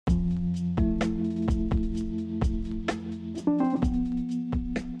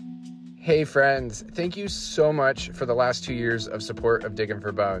Hey friends, thank you so much for the last 2 years of support of Digging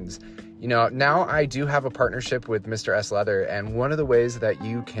for Bones. You know, now I do have a partnership with Mr. S Leather, and one of the ways that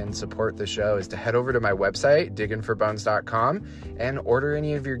you can support the show is to head over to my website, diggingforbones.com, and order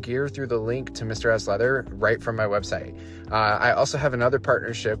any of your gear through the link to Mr. S Leather right from my website. I also have another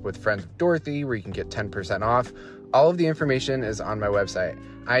partnership with Friends with Dorothy where you can get 10% off. All of the information is on my website.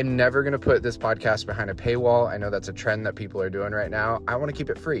 I'm never going to put this podcast behind a paywall. I know that's a trend that people are doing right now. I want to keep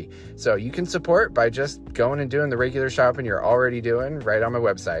it free. So you can support by just going and doing the regular shopping you're already doing right on my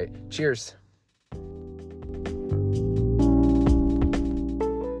website. Cheers.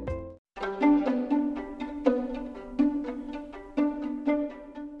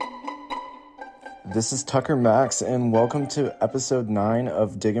 This is Tucker Max, and welcome to episode 9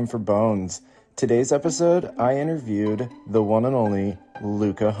 of Digging for Bones. Today's episode, I interviewed the one and only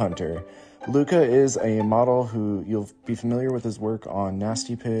Luca Hunter. Luca is a model who you'll be familiar with his work on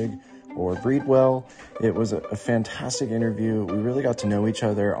Nasty Pig or Breedwell. It was a fantastic interview. We really got to know each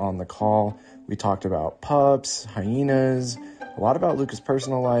other on the call. We talked about pups, hyenas, a lot about Luca's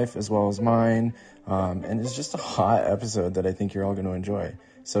personal life as well as mine. And it's just a hot episode that I think you're all going to enjoy.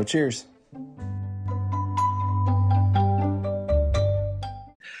 So cheers.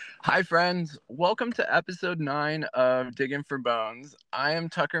 Hi, friends. Welcome to episode 9 of Digging for Bones. I am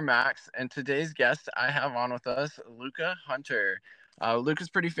Tucker Max, and today's guest I have on with us, Luca Hunter. Luca's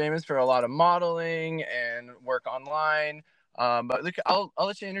pretty famous for a lot of modeling and work online. But Luca, I'll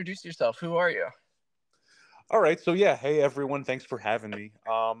let you introduce yourself. Who are you? All right. So, hey, everyone. Thanks for having me.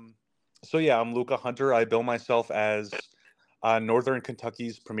 I'm Luca Hunter. I bill myself as Northern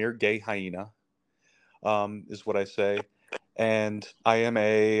Kentucky's premier gay hyena, is what I say. And I am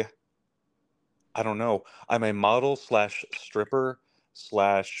I'm a model slash stripper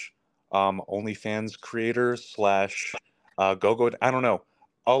slash OnlyFans creator slash go-go. I don't know.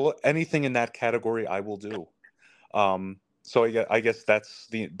 Anything in that category I will do. So I guess that's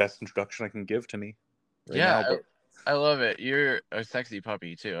the best introduction I can give to me right now. But I love it. You're a sexy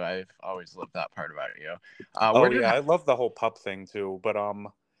puppy too. I've always loved that part about you. I love the whole pup thing too. But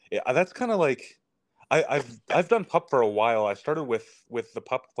that's kind of like I've done pup for a while. I started with the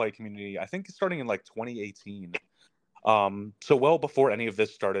pup play community. I think starting in like 2018. So well before any of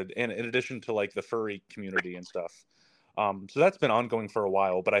this started, and in addition to like the furry community and stuff. So that's been ongoing for a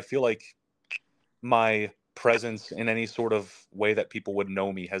while. But I feel like my presence in any sort of way that people would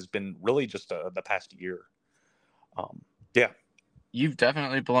know me has been really just the past year. Yeah. You've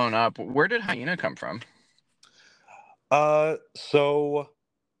definitely blown up. Where did hyena come from? So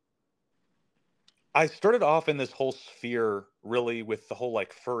I started off in this whole sphere really with the whole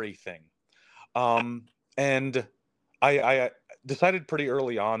like furry thing. And I decided pretty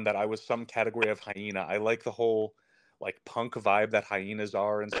early on that I was some category of hyena. I like the whole like punk vibe that hyenas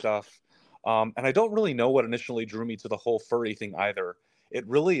are and stuff. And I don't really know what initially drew me to the whole furry thing either. It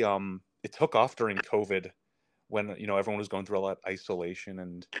really it took off during COVID when everyone was going through a lot of isolation,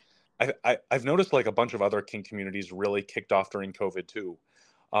 and I've noticed like a bunch of other kink communities really kicked off during COVID too.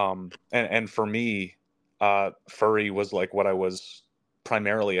 And for me, furry was like what I was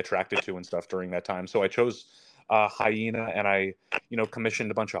primarily attracted to and stuff during that time. So I chose hyena, and I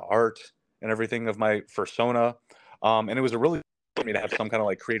commissioned a bunch of art and everything of my persona. And it was a really for me to have some kind of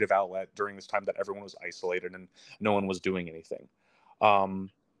like creative outlet during this time that everyone was isolated and no one was doing anything.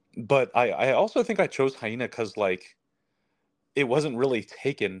 But I also think I chose hyena because like it wasn't really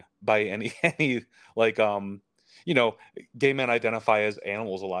taken by any like gay men identify as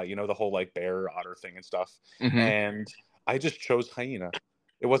animals a lot, the whole like bear otter thing and stuff. Mm-hmm. And I just chose hyena.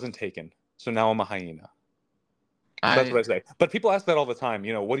 It wasn't taken, so now I'm a hyena. So that's what I say. But people ask that all the time,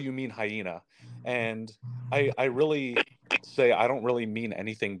 what do you mean hyena? And I really say I don't really mean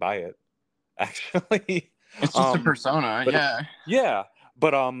anything by it, actually. It's just a persona. Yeah.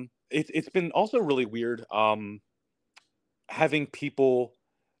 But it's been also really weird having people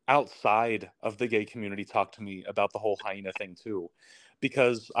outside of the gay community talk to me about the whole hyena thing too,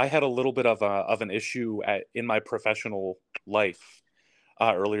 because I had a little bit of an issue in my professional life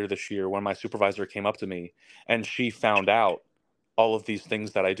earlier this year when my supervisor came up to me and she found out all of these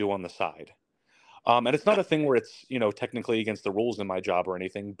things that I do on the side. And it's not a thing where it's technically against the rules in my job or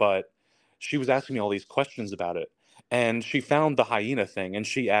anything, but she was asking me all these questions about it. And she found the hyena thing, and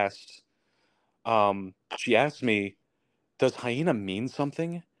she asked me, "Does hyena mean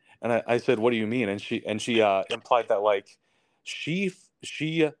something?" And I said, "What do you mean?" And she implied that like she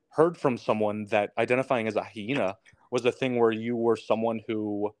heard from someone that identifying as a hyena was a thing where you were someone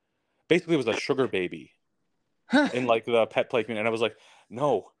who basically was a sugar baby in like the pet play community. And I was like,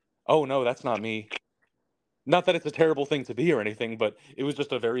 "No, oh no, that's not me." Not that it's a terrible thing to be or anything, but it was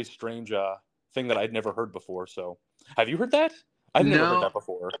just a very strange thing that I'd never heard before. So, have you heard that? I've never heard No, that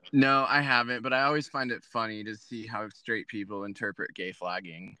before. no, I haven't, but I always find it funny to see how straight people interpret gay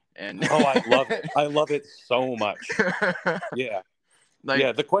flagging. And Oh, I love it. I love it so much. Yeah. like,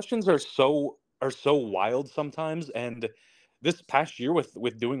 Yeah, the questions are so wild sometimes, and this past year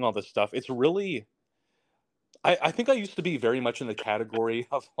with doing all this stuff, it's really I think I used to be very much in the category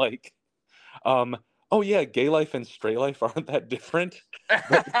of like, um, oh yeah, gay life and straight life aren't that different.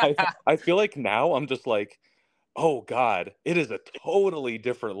 But I feel like now I'm just like, oh God, it is a totally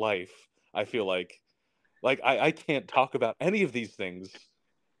different life. I feel like I can't talk about any of these things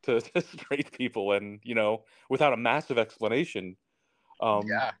to straight people and without a massive explanation. Um,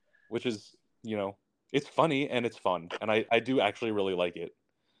 yeah, which is, it's funny and it's fun, and I do actually really like it.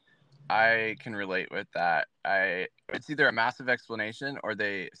 I can relate with that. It's either a massive explanation or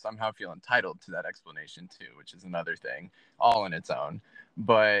they somehow feel entitled to that explanation too, which is another thing, all in its own.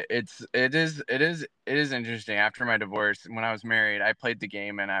 But it is interesting. After my divorce, when I was married, I played the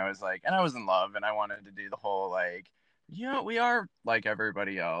game and I was like, and I was in love and I wanted to do the whole like, we are like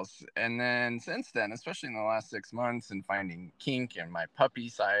everybody else. And then since then, especially in the last 6 months, and finding kink and my puppy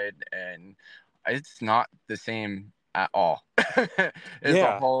side, and it's not the same at all. It's a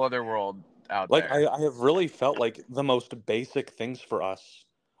Yeah, whole other world out like there. I have really felt like the most basic things for us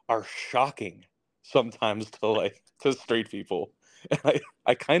are shocking sometimes to straight people, and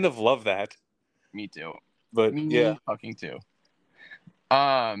I kind of love that. Me too. But yeah, Me fucking too.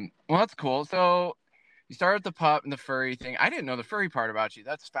 Well, that's cool. So you started with the pup and the furry thing. I didn't know the furry part about you.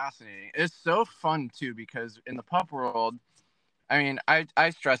 That's fascinating. It's so fun too because in the pup world, I mean, I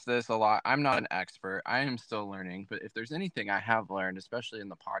stress this a lot. I'm not an expert. I am still learning. But if there's anything I have learned, especially in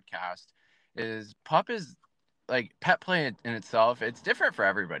the podcast, is pup is like pet play in itself. It's different for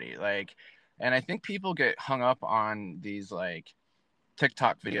everybody. Like, and I think people get hung up on these like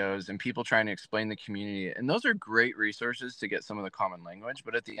TikTok videos and people trying to explain the community. And those are great resources to get some of the common language.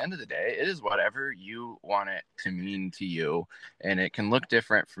 But at the end of the day, it is whatever you want it to mean to you. And it can look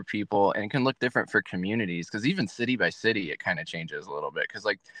different for people and it can look different for communities. Because even city by city, it kind of changes a little bit. Because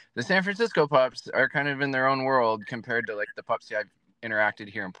like the San Francisco pups are kind of in their own world compared to like the pups I've interacted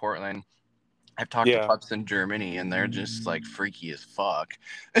here in Portland. I've talked to yeah, pups in Germany and they're just like freaky as fuck.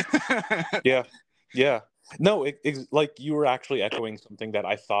 yeah, yeah. No, like you were actually echoing something that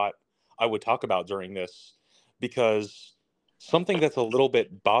I thought I would talk about during this, because something that's a little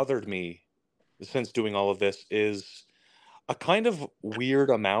bit bothered me since doing all of this is a kind of weird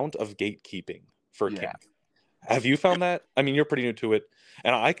amount of gatekeeping for Yeah. kink. Have you found that? I mean, you're pretty new to it,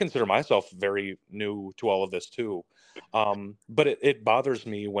 and I consider myself very new to all of this too. But it bothers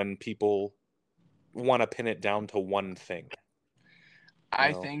me when people want to pin it down to one thing. You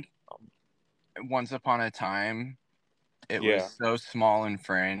I know? think once upon a time, it was Yeah, so small and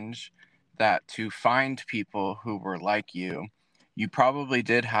fringe that to find people who were like you probably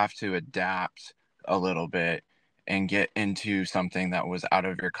did have to adapt a little bit and get into something that was out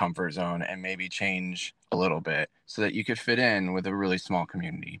of your comfort zone and maybe change a little bit so that you could fit in with a really small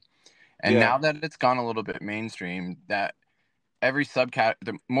community. And yeah, now that it's gone a little bit mainstream, that every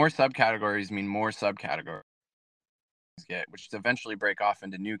the more subcategories mean more subcategories get, which eventually break off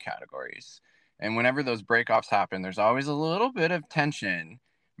into new categories. And whenever those breakoffs happen, there's always a little bit of tension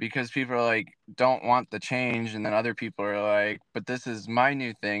because people are like, don't want the change. And then other people are like, but this is my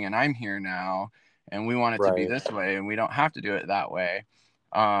new thing and I'm here now and we want it to be right. this way and we don't have to do it that way.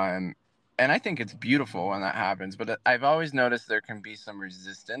 Um, and I think it's beautiful when that happens, but I've always noticed there can be some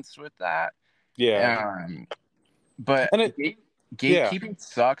resistance with that. Yeah, Um, but and yeah, gatekeeping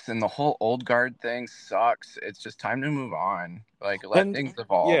sucks, and the whole old guard thing sucks. It's just time to move on. Like let and things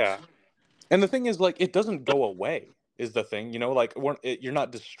evolve. yeah, and the thing is, like, it doesn't go away. Is the thing, like you're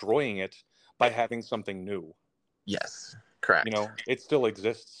not destroying it by having something new. Yes, correct. It still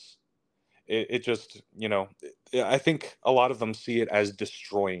exists. It just, I think a lot of them see it as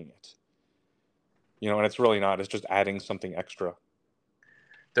destroying it. And it's really not. It's just adding something extra.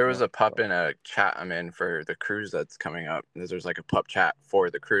 There You was know. a pup So, in a chat I'm in for the cruise that's coming up. There's like a pup chat for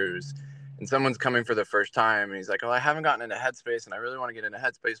the cruise. And someone's coming for the first time and he's like, oh, I haven't gotten into Headspace and I really want to get into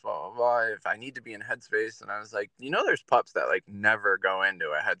Headspace, blah, blah, blah, if I need to be in Headspace. And I was like, there's pups that like never go into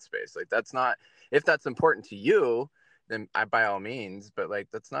a Headspace. Like that's not, if that's important to you, then by all means, but like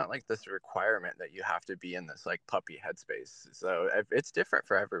that's not like this requirement that you have to be in this like puppy Headspace. So it's different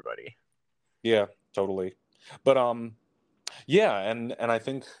for everybody. yeah, totally. But yeah, and I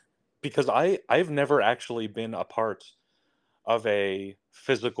think because I've never actually been a part of a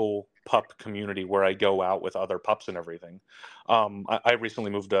physical pup community where I go out with other pups and everything. I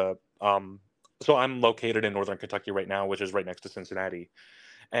recently moved to So I'm located in northern Kentucky right now, which is right next to Cincinnati,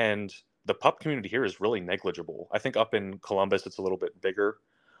 and the pup community here is really negligible. I think up in Columbus it's a little bit bigger,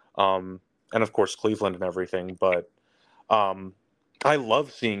 um, and of course Cleveland and everything. But um, I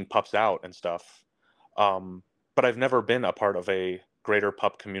love seeing pups out and stuff. Um, but I've never been a part of a greater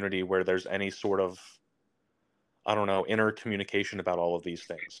pup community where there's any sort of, I don't know, inner communication about all of these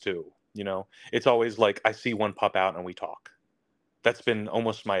things too. It's always like I see one pup out and we talk. That's been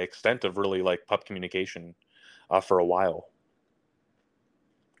almost my extent of really like pup communication for a while.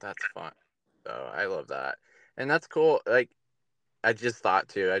 That's fun. So I love that. And that's cool. Like, I just thought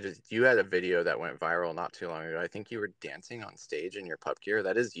too, you had a video that went viral not too long ago. I think you were dancing on stage in your pup gear.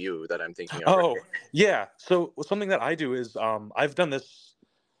 That is you that I'm thinking of, right? Oh, yeah. So something that I do is I've done this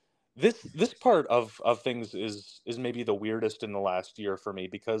part of things is maybe the weirdest in the last year for me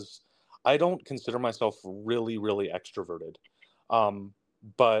because I don't consider myself really extroverted. Um,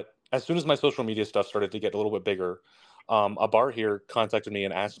 but as soon as my social media stuff started to get a little bit bigger, a bar here contacted me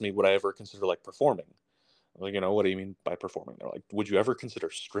and asked me would I ever consider like performing. I'm like, what do you mean by performing? They're like, would you ever consider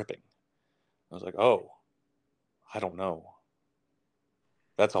stripping? I was like, oh, I don't know.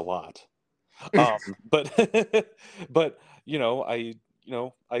 That's a lot. But but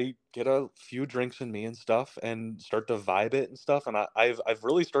I get a few drinks in me and stuff and start to vibe it and stuff, and I've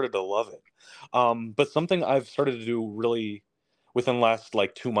really started to love it. But something I've started to do really within the last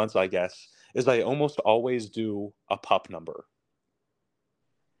like 2 months, I guess, is I almost always do a pup number.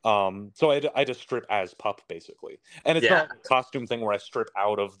 So I just strip as pup basically, and it's Yeah. not like a costume thing where I strip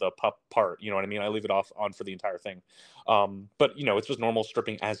out of the pup part. You know what I mean? I leave it off on for the entire thing. But it's just normal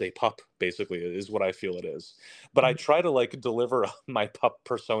stripping as a pup basically is what I feel it is. But I try to like deliver my pup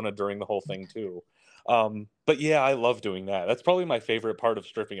persona during the whole thing too. But yeah, I love doing that. That's probably my favorite part of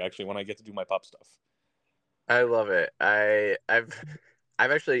stripping actually when I get to do my pup stuff. I love it. I've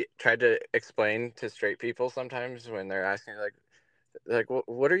actually tried to explain to straight people sometimes when they're asking like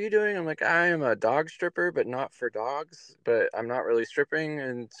what are you doing? I'm like, I am a dog stripper, but not for dogs, but I'm not really stripping,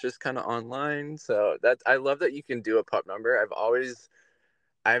 and it's just kind of online. So I love that you can do a pup number.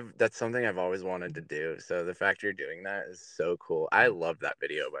 That's something I've always wanted to do. So the fact you're doing that is so cool. I love that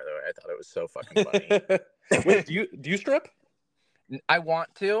video, by the way. I thought it was so fucking Wait, funny. do you strip? I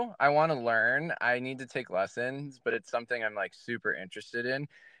want to learn. I need to take lessons, but it's something I'm like super interested in.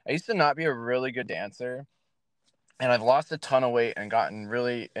 I used to not be a really good dancer, and I've lost a ton of weight and gotten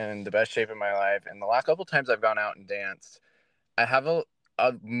really in the best shape of my life. And the last couple times I've gone out and danced, I have a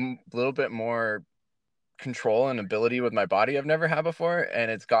little bit more control and ability with my body I've never had before,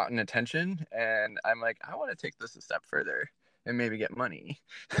 and it's gotten attention. And I'm like, I want to take this a step further and maybe get money.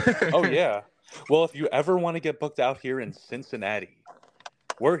 Oh yeah. Well, if you ever want to get booked out here in Cincinnati,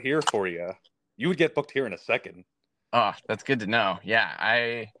 we're here for you. You would get booked here in a second. Oh, that's good to know. Yeah,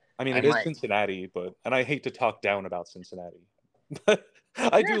 I mean, I it is might. Cincinnati, and I hate to talk down about Cincinnati. But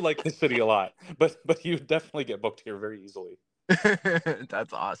I Yeah. do like the city a lot. But you definitely get booked here very easily.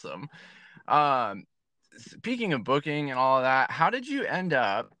 That's awesome. Um, Speaking of booking and all of that, how did you end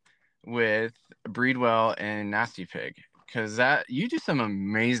up with Breedwell and Nasty Pig? Because that you do some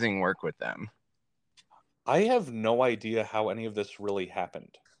amazing work with them. I have no idea how any of this really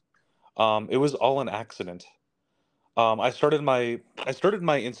happened. It was all an accident. I started my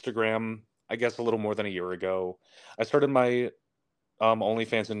Instagram, I guess, a little more than a year ago. I started my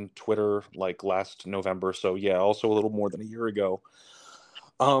OnlyFans and Twitter like last November, so yeah, also a little more than a year ago.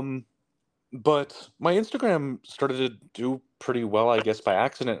 Um, but my Instagram started to do pretty well, I guess, by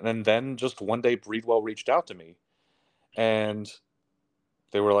accident, and then just one day Breedwell reached out to me, and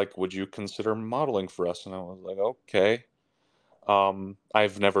they were like, "Would you consider modeling for us?" And I was like, "Okay."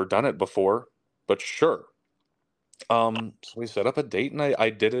 I've never done it before, but sure. So we set up a date, and I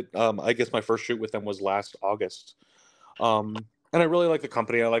did it. I guess my first shoot with them was last August. And I really like the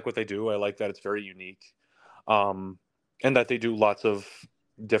company. I like what they do. I like that it's very unique, um, and that they do lots of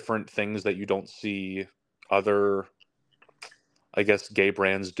different things that you don't see other, I guess, gay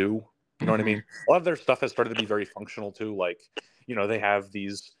brands do. You know what I Mm-hmm. mean? A lot of their stuff has started to be very functional too. Like, they have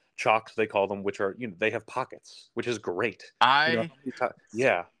these chalks, they call them, which are, they have pockets, which is great. I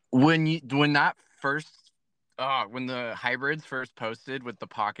Yeah. when that first when the hybrids first posted with the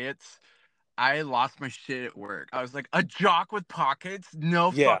pockets, I lost my shit at work. I was like, a jock with pockets?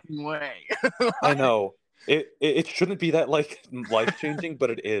 No Yeah. fucking way. I know it shouldn't be that like life changing,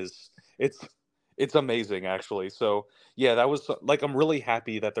 but it is. It's amazing actually. So yeah, that was like I'm really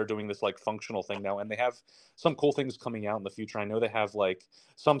happy that they're doing this like functional thing now, and they have some cool things coming out in the future. I know they have like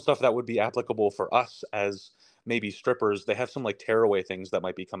some stuff that would be applicable for us as maybe strippers. They have some like tearaway things that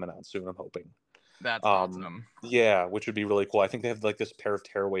might be coming out soon. I'm hoping. That's awesome. Yeah, which would be really cool. I think they have like this pair of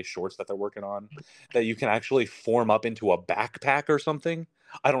tearaway shorts that they're working on that you can actually form up into a backpack or something.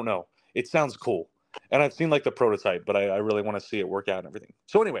 I don't know. It sounds cool. And I've seen like the prototype, but I really want to see it work out and everything.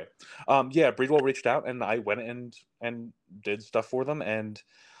 So anyway, yeah, Breedwell reached out and I went and did stuff for them. And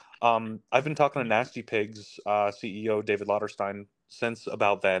I've been talking to Nasty Pigs CEO David Lauterstein since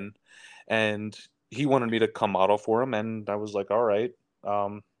about then, and he wanted me to come model for him, and I was like, all right,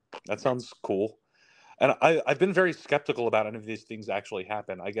 that sounds cool. And I've been very skeptical about any of these things actually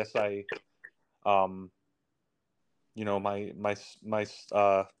happen. I guess um, my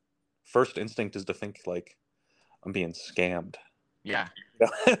first instinct is to think like I'm being scammed. Yeah.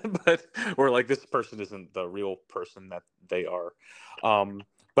 But or like this person isn't the real person that they are.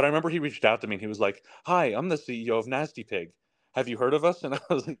 But I remember he reached out to me and he was like, "Hi, I'm the CEO of Nasty Pig. Have you heard of us?" And I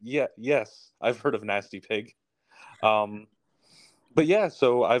was like, "Yeah, yes, I've heard of Nasty Pig." Um, but yeah,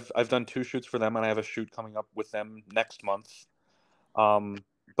 so I've done 2 shoots for them, and I have a shoot coming up with them next month. Um,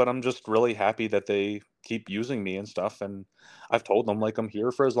 but I'm just really happy that they keep using me and stuff. And I've told them like I'm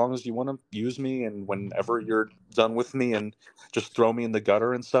here for as long as you want to use me, and whenever you're done with me, and just throw me in the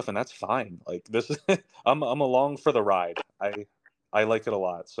gutter and stuff, and that's fine. Like this, is I'm along for the ride. I like it a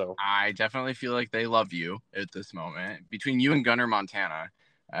lot. So I definitely feel like they love you at this moment. Between you and Gunnar Montana,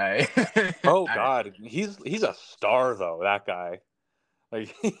 I, oh god, he's a star though. That guy,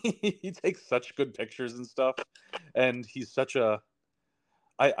 like he takes such good pictures and stuff, and he's such a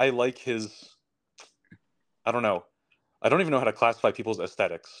I like his I don't know. I don't even know how to classify people's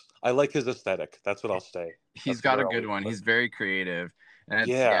aesthetics. I like his aesthetic. That's what I'll say. he's That's got a where I'll good leave one. it. He's very creative, and it's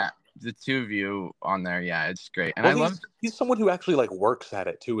Yeah. the 2 of you on there. Yeah, it's great, and I Well, love. he's someone who actually like works at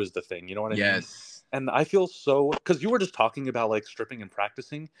it too. Is the thing, you know what I mean? Yes. And I feel so because you were just talking about like stripping and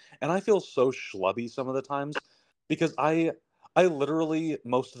practicing, and I feel so schlubby some of the times because I literally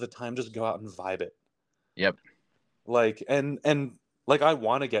most of the time just go out and vibe it. Yep. Like and like I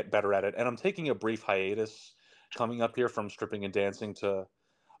want to get better at it, and I'm taking a brief hiatus coming up here from stripping and dancing to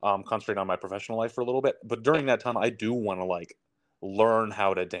concentrate on my professional life for a little bit. But during that time, I do want to like learn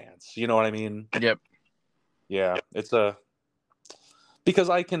how to dance. You know what I mean? Yep. Yeah, it's a because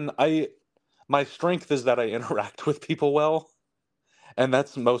my strength is that I interact with people well, and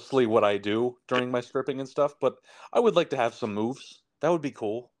that's mostly what I do during my stripping and stuff. But I would like to have some moves. That would be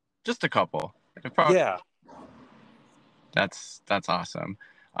cool. Just a couple. Yeah. That's awesome.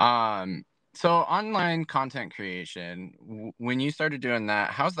 So online content creation, when you started doing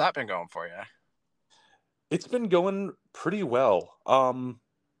that, how's that been going for you? It's been going pretty well.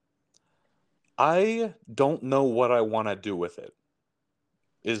 I don't know what I want to do with it.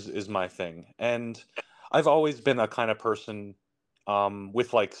 Is my thing, and I've always been a kind of person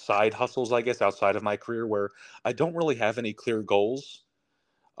with like side hustles, I guess, outside of my career, where I don't really have any clear goals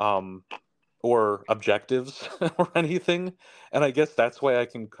um, or objectives or anything, and I guess that's why I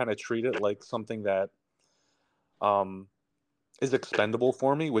can kind of treat it like something that um, is expendable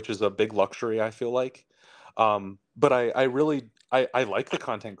for me, which is a big luxury, I feel like. But I really I like the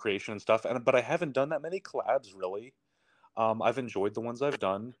content creation and stuff, and but I haven't done that many collabs really. I've enjoyed the ones I've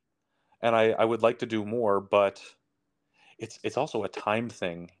done, and I would like to do more, but it's also a time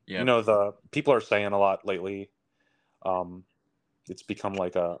thing. You Yep. know, the people are saying a lot lately. Um, it's become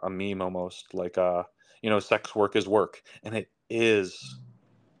like a meme almost, like sex work is work, and it is.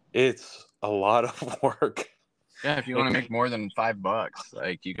 It's a lot of work. Yeah, if you want to make more than $5,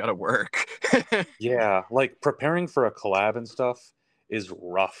 like you got to work. Yeah, like preparing for a collab and stuff is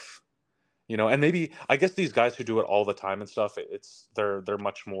rough. And maybe I guess these guys who do it all the time and stuff, they're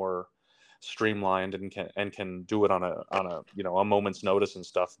much more streamlined and can do it on a moment's notice and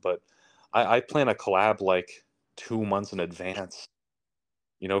stuff. But I plan a collab like 2 months in advance,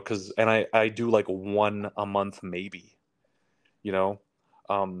 because I do like one a month maybe, you know,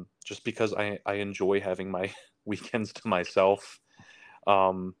 just because I enjoy having my weekends to myself.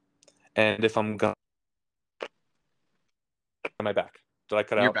 And if I'm gonna, am I back? Did I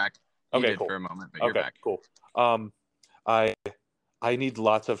cut You're out? back. You Okay, did cool. for a moment, but you're Okay, back. cool. Um, I I need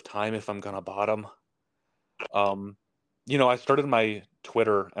lots of time if I'm gonna bottom. Um, I started my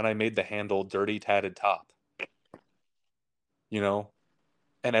Twitter and I made the handle Dirty Tatted Top. You know,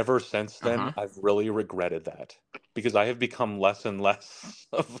 and ever since then, Uh-huh. I've really regretted that because I have become less and less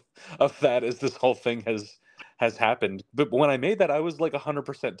of that as this whole thing has happened. But when I made that, I was like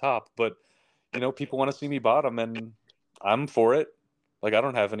 100% top. But people want to see me bottom, and I'm for it. Like I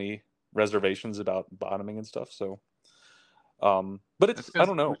don't have any reservations about bottoming and stuff. So. But That's I because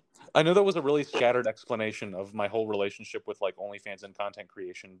don't know. I know that was a really scattered explanation of my whole relationship with like OnlyFans and content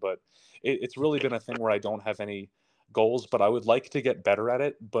creation, but it's really been a thing where I don't have any goals, but I would like to get better at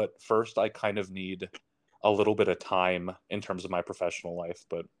it. But first, I kind of need a little bit of time in terms of my professional life.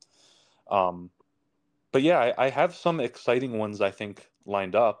 Um, but yeah, I have some exciting ones I think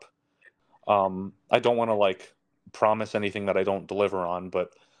lined up. I don't want to like promise anything that I don't deliver on,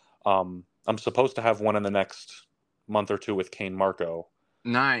 but I'm supposed to have one in the next month or two with Kane Marco.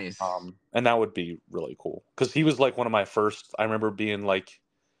 Nice. And that would be really cool because he was like one of my first. I remember being like,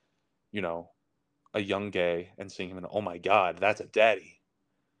 you know, a young gay and seeing him and oh my god, that's a daddy.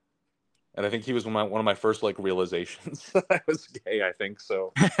 And I think he was one of my first like realizations that I was gay. I think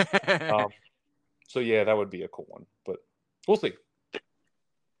so. Um, so yeah, that would be a cool one, but we'll see.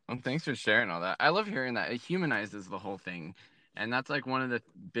 Well, thanks for sharing all that. I love hearing that. It humanizes the whole thing. And that's like one of the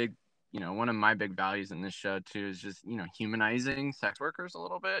big, one of my big values in this show too is just, humanizing sex workers a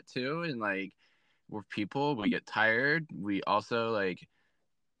little bit too. And like we're people, we get tired. We also like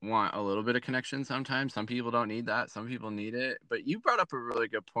want a little bit of connection sometimes. Some people don't need that. Some people need it. But you brought up a really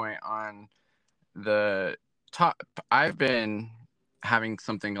good point on the top. I've been having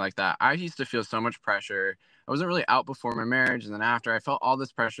something like that. I used to feel so much pressure. I wasn't really out before my marriage, and then after I felt all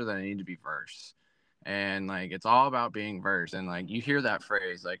this pressure that I need to be verse. And like it's all about being verse. And like you hear that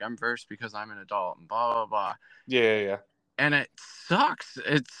phrase, like I'm verse because I'm an adult and blah blah blah. Yeah. And it sucks.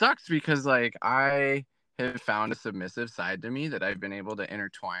 It sucks because like I have found a submissive side to me that I've been able to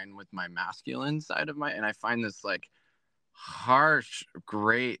intertwine with my masculine side of and I find this like harsh,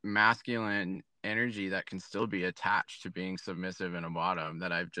 great masculine energy that can still be attached to being submissive in a bottom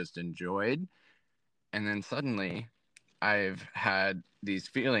that I've just enjoyed. And then suddenly I've had these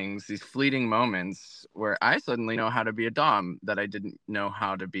feelings, these fleeting moments where I suddenly know how to be a dom that I didn't know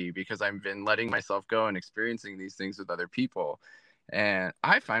how to be because I've been letting myself go and experiencing these things with other people. And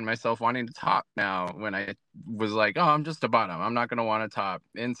I find myself wanting to top now when I was like, oh, I'm just a bottom. I'm not going to want to top.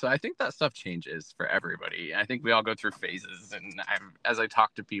 And so I think that stuff changes for everybody. I think we all go through phases. And as I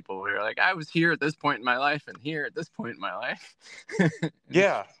talk to people, we're like, I was here at this point in my life and here at this point in my life.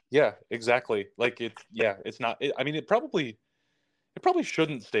 Yeah, exactly. Like it's not, I mean, it probably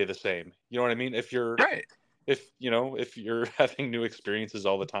shouldn't stay the same. You know what I mean? If you're, right. If you're having new experiences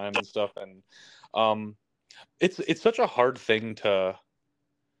all the time and stuff. And, it's such a hard thing to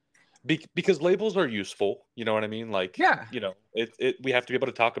because labels are useful, you know what I mean? Like, yeah, we have to be able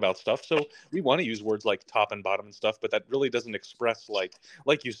to talk about stuff. So we want to use words like top and bottom and stuff, but that really doesn't express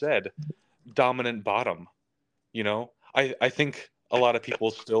like you said, dominant bottom, I think a lot of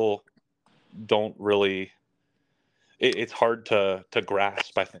people still don't really, it's hard to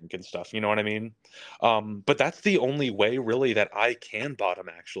grasp, I think, and stuff, you know what I mean? But that's the only way really that I can bottom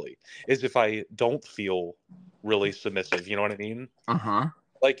actually is if I don't feel really submissive, you know what I mean?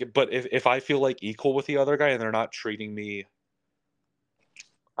 Like, but if I feel like equal with the other guy and they're not treating me,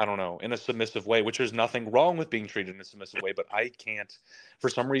 I don't know, in a submissive way, which there's nothing wrong with being treated in a submissive way, but I can't, for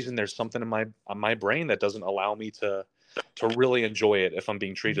some reason, there's something in my brain that doesn't allow me to really enjoy it if I'm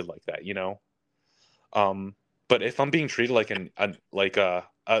being treated like that, But if I'm being treated like a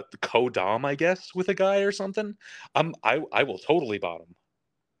co-dom, I guess, with a guy or something, I will totally bottom.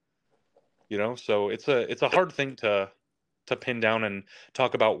 So it's a hard thing to pin down and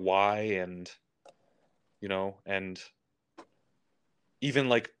talk about why and and even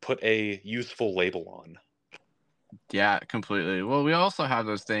like put a useful label on. Yeah, completely. Well, we also have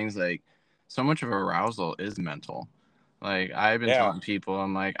those things like so much of arousal is mental. Like I've been telling people,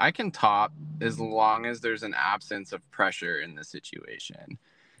 I'm like, I can top as long as there's an absence of pressure in the situation.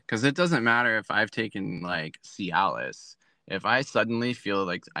 Because it doesn't matter if I've taken like Cialis. If I suddenly feel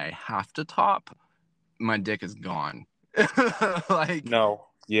like I have to top, my dick is gone. No,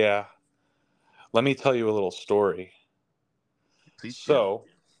 yeah. Let me tell you a little story. Please so,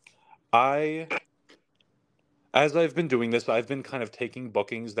 as I've been doing this, I've been kind of taking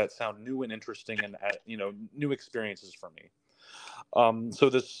bookings that sound new and interesting and new experiences for me. So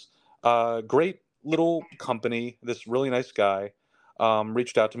this great little company, this really nice guy,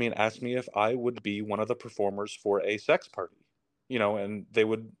 reached out to me and asked me if I would be one of the performers for a sex party. And they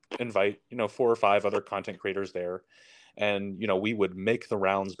would invite 4 or 5 other content creators there, and we would make the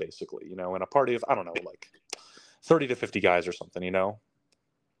rounds basically, in a party of, I don't know, like 30 to 50 guys or something,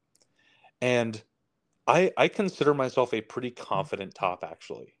 and I consider myself a pretty confident top,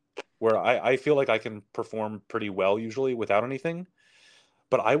 actually, where I feel like I can perform pretty well usually without anything.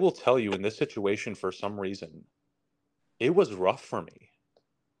 But I will tell you, in this situation, for some reason, it was rough for me.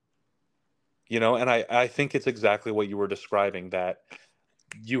 And I think it's exactly what you were describing, that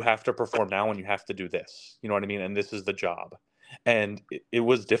you have to perform now and you have to do this. You know what I mean? And this is the job. And it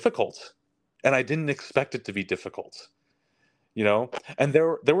was difficult. And I didn't expect it to be difficult. And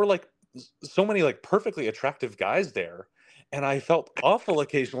there were like so many like perfectly attractive guys there, and I felt awful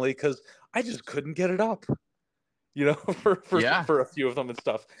occasionally because I just couldn't get it up, you know, Yeah. for a few of them and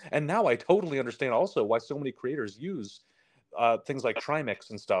stuff. And now I totally understand also why so many creators use things like trimix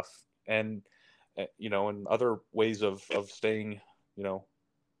and stuff, and you know, and other ways of staying, you know,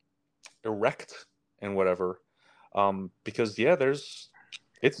 erect and whatever. Because yeah,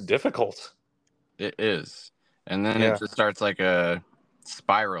 it's difficult. It is. And then it Yeah. just starts like a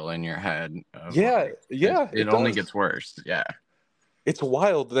spiral in your head of Yeah, like yeah, it it only does. gets worse. Yeah. It's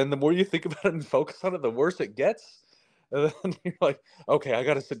wild. Then the more you think about it and focus on it, the worse it gets. And then you're like, okay, I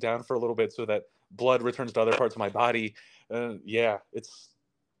got to sit down for a little bit so that blood returns to other parts of my body. Yeah, it's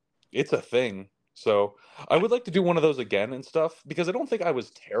a thing. So I would like to do one of those again and stuff because I don't think I was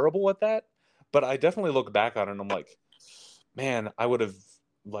terrible at that, but I definitely look back on it and I'm like, man, I would have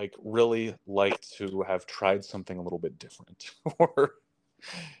like really liked to have tried something a little bit different, or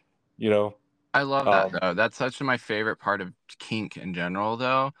you know, I love that um, though. That's such my favorite part of kink in general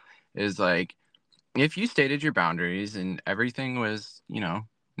though, is like if you stated your boundaries and everything was, no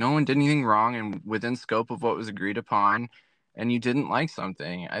one did anything wrong and within scope of what was agreed upon and you didn't like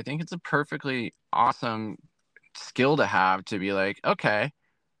something, I think it's a perfectly awesome skill to have to be like, okay,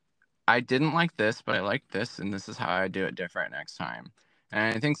 I didn't like this, but I like this, and this is how I do it different next time.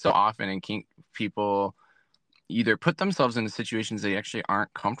 And I think so often in kink, people either put themselves into situations they actually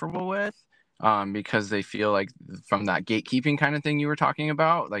aren't comfortable with because they feel like from that gatekeeping kind of thing you were talking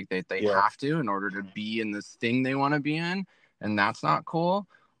about, like they yeah, have to in order to be in this thing they want to be in, and that's not cool.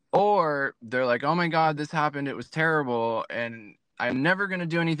 Or they're like, oh my God, this happened. It was terrible. And I'm never going to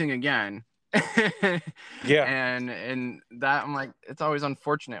do anything again. yeah, and that I'm like, it's always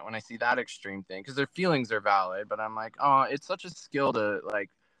unfortunate when I see that extreme thing because their feelings are valid, but I'm like, oh, it's such a skill to like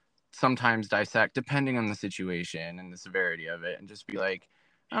sometimes dissect depending on the situation and the severity of it and just be like,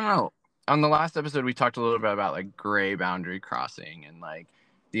 I don't know. On the last episode we talked a little bit about like gray boundary crossing and like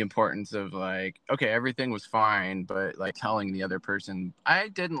the importance of like, okay, everything was fine, but like telling the other person I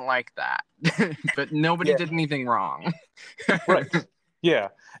didn't like that but nobody yeah, did anything wrong. right, yeah,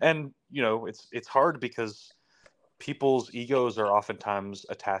 and you know, it's hard because people's egos are oftentimes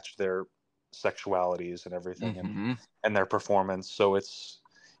attached to their sexualities and everything, Hmm. and their performance. So it's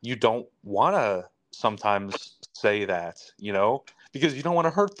you don't want to sometimes say that, you know, because you don't want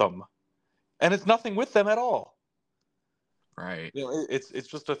to hurt them, and it's nothing with them at all. Right. You know, it's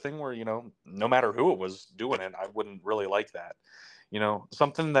just a thing where, you know, no matter who it was doing it, I wouldn't really like that. You know,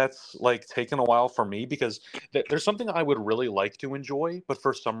 something that's like taken a while for me because there's something I would really like to enjoy, but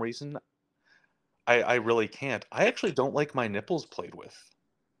for some reason I really can't. I actually don't like my nipples played with,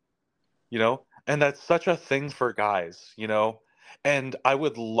 you know, and that's such a thing for guys, you know, and I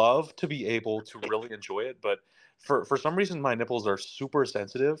would love to be able to really enjoy it, but for some reason my nipples are super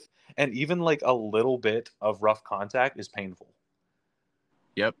sensitive, and even like a little bit of rough contact is painful,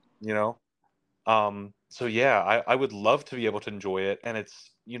 Yep. you know. So yeah, I would love to be able to enjoy it, and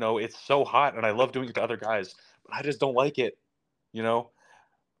it's, you know, it's so hot and I love doing it to other guys, but I just don't like it, you know.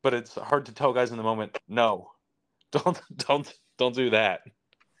 But it's hard to tell guys in the moment, no, don't do that.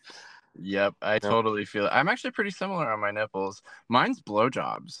 Yep, I You know? totally feel it. I'm actually pretty similar on my nipples. Mine's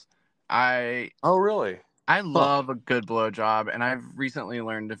blowjobs. I Oh really? I Huh. love a good blowjob, and I've recently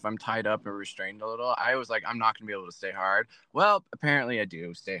learned if I'm tied up or restrained a little, I was like, I'm not gonna be able to stay hard. Well, apparently I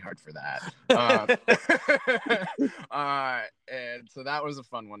do stay hard for that. And so that was a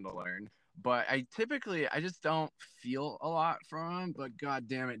fun one to learn. But I just don't feel a lot from them. But god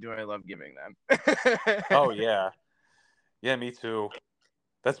damn it, do I love giving them. Oh yeah. Yeah, me too.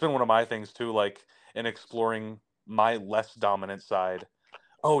 That's been one of my things too, like in exploring my less dominant side.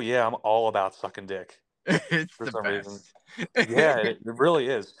 Oh yeah, I'm all about sucking dick It's for the some reason. best. Yeah, it really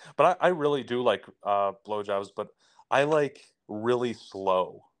is. But I really do like blowjobs, but I like really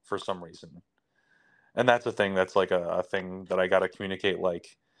slow for some reason. And that's a thing that's like a thing that I gotta communicate,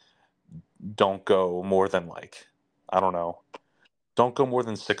 like, don't go more than like, I don't know, don't go more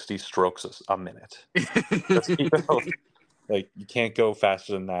than 60 strokes a minute. Just keep it like you can't go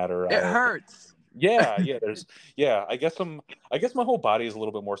faster than that, or It I'll hurts. yeah, yeah, there's yeah, I guess my whole body is a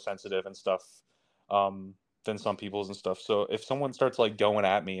little bit more sensitive and stuff, um, than some people's and stuff. So if someone starts like going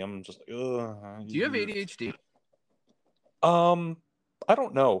at me, I'm just like, Do you have ugh. ADHD? Um, I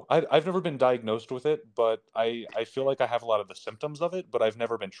don't know. I've never been diagnosed with it, but I feel like I have a lot of the symptoms of it, but I've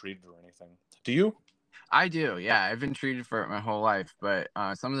never been treated or anything. Do you? I do. Yeah, I've been treated for it my whole life, but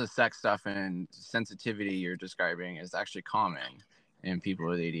some of the sex stuff and sensitivity you're describing is actually common in people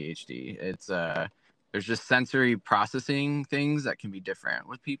with ADHD. there's just sensory processing things that can be different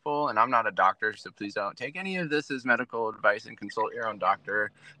with people. And I'm not a doctor, so please don't take any of this as medical advice and consult your own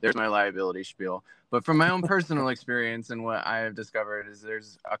doctor. There's my liability spiel. But from my own personal experience and what I have discovered is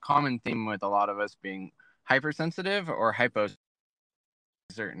there's a common theme with a lot of us being hypersensitive or hypo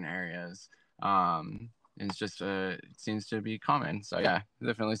certain areas. It's just it seems to be common. So yeah,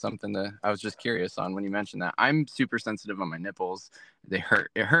 definitely something that I was just curious on when you mentioned that. I'm super sensitive on my nipples. They hurt.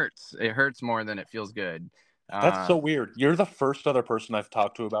 It hurts more than it feels good. That's so weird. You're the first other person I've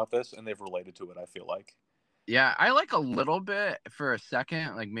talked to about this, and they've related to it, I feel like. Yeah, I like a little bit for a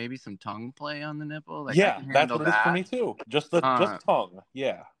second, like maybe some tongue play on the nipple. Like I Yeah, can that's handle what it is for me that. too. Just tongue.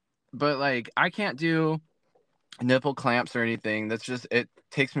 Yeah. But like I can't do nipple clamps or anything. That's just, it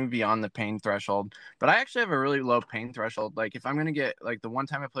takes me beyond the pain threshold. But I actually have a really low pain threshold. Like if I'm gonna get, like the one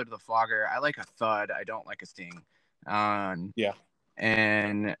time I played with a flogger, I like a thud. I don't like a sting. Yeah.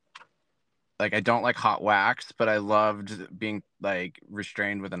 And like I don't like hot wax, but I loved being like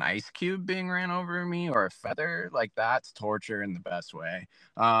restrained with an ice cube being ran over me or a feather. Like that's torture in the best way.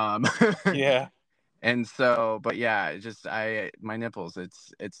 Yeah. And so, but yeah, it just my nipples,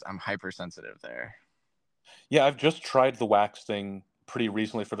 I'm hypersensitive there. Yeah, I've just tried the wax thing pretty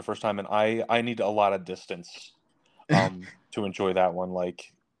recently for the first time, and I need a lot of distance to enjoy that one.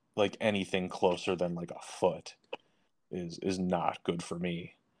 Like anything closer than like a foot is not good for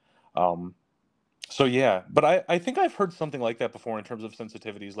me. Um, so yeah, but I think I've heard something like that before in terms of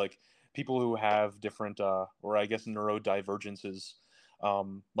sensitivities, like people who have different or I guess neurodivergences,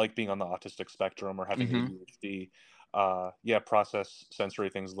 like being on the autistic spectrum or having Mm-hmm. ADHD, yeah, process sensory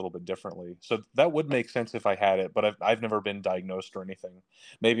things a little bit differently. So that would make sense if I had it, but I've never been diagnosed or anything.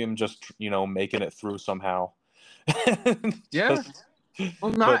 Maybe I'm just making it through somehow. Yeah. Just,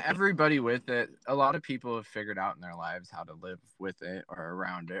 Well, not but everybody with it. A lot of people have figured out in their lives how to live with it or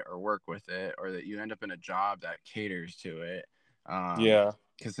around it or work with it, or that you end up in a job that caters to it. yeah,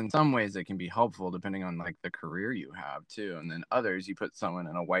 Because in some ways it can be helpful depending on like the career you have too. And then others, you put someone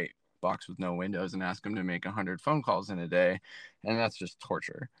in a white box with no windows and ask them to make 100 phone calls in a day, and that's just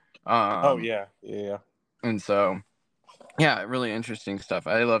torture. oh yeah, yeah. And so, yeah, really interesting stuff.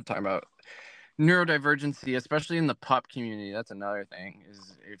 I love talking about neurodivergency, especially in the pup community. That's another thing,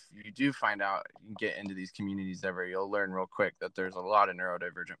 is if you do find out, you get into these communities ever, you'll learn real quick that there's a lot of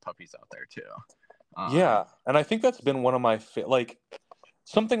neurodivergent puppies out there too. Yeah, and I think that's been one of my like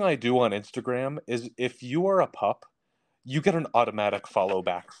something I do on Instagram is if you are a pup, you get an automatic follow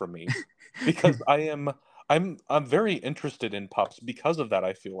back from me because I'm very interested in pups because of that.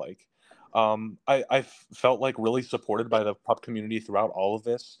 I feel like I felt like really supported by the pup community throughout all of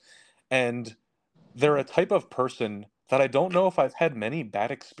this, and they're a type of person that I don't know if I've had many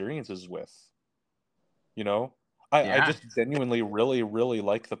bad experiences with. You know, I Yeah. just genuinely really really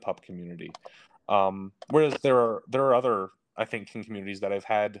like the pup community. Whereas there are other, I think, kin communities that I've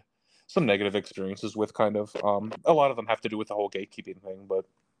had some negative experiences with, kind of. A lot of them have to do with the whole gatekeeping thing, but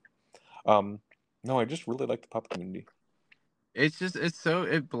um, no, I just really like the pup community.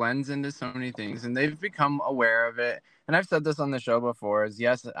 It blends into so many things, and they've become aware of it. And I've said this on the show before, is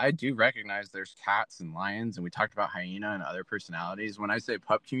yes, I do recognize there's cats and lions, and we talked about hyena and other personalities. When I say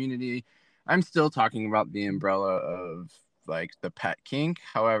pup community, I'm still talking about the umbrella of like the pet kink.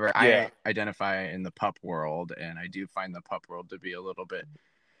 However, Yeah, I identify in the pup world, and I do find the pup world to be a little bit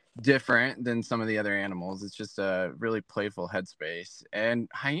different than some of the other animals. It's just a really playful headspace, and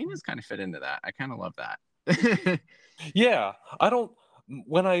hyenas kind of fit into that. I kind of love that. yeah. I don't.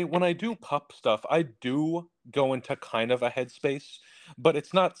 When I do pup stuff, I do go into kind of a headspace, but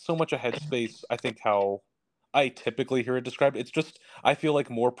it's not so much a headspace. I think how I typically hear it described. It's just I feel like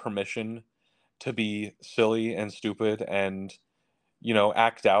more permission to be silly and stupid and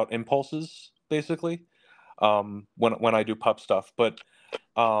act out impulses basically when I do pup stuff. But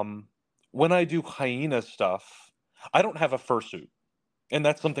um when I do hyena stuff, I don't have a fursuit, and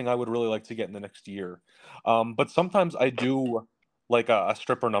that's something I would really like to get in the next year. But sometimes I do like a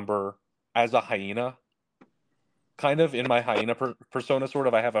stripper number as a hyena, kind of in my hyena persona. Sort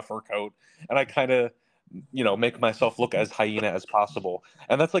of, I have a fur coat and I kind of make myself look as hyena as possible,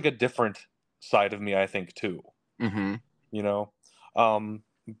 and that's like a different side of me, I think, too. Mm-hmm. you know um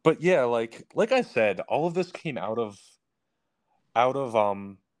but yeah, like I said, all of this came out of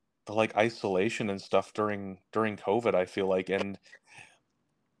the like isolation and stuff during COVID, I feel like. And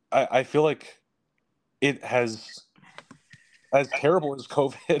I feel like it has, as terrible as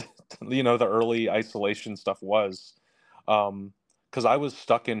COVID the early isolation stuff was, because I was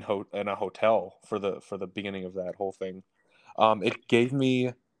stuck in a hotel for the beginning of that whole thing. It gave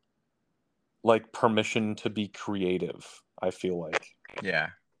me like permission to be creative, I feel like. Yeah.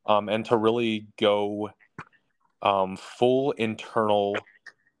 and to really go full internal,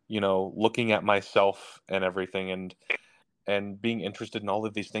 looking at myself and everything, and being interested in all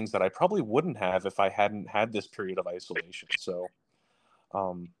of these things that I probably wouldn't have if I hadn't had this period of isolation. So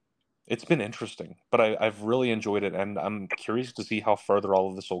um, it's been interesting, but I've really enjoyed it, and I'm curious to see how further all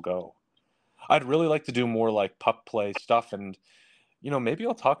of this will go. I'd really like to do more like pup play stuff, and maybe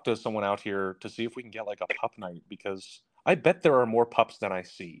I'll talk to someone out here to see if we can get like a pup night, because I bet there are more pups than I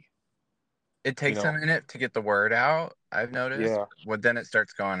see. It You takes a know? minute to get the word out, I've noticed. Yeah. Well, then it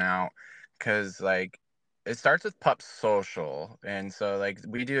starts going out because, like, it starts with pup social. And so, like,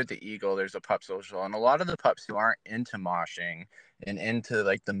 we do at the Eagle, there's a pup social. And a lot of the pups who aren't into moshing and into,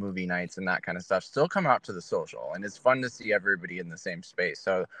 like, the movie nights and that kind of stuff still come out to the social. And it's fun to see everybody in the same space.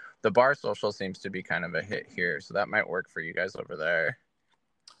 So the bar social seems to be kind of a hit here. So that might work for you guys over there.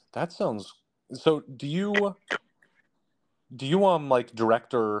 That sounds. So do you like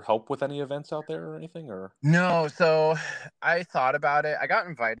direct or help with any events out there or anything, or? No, so I thought about it. I got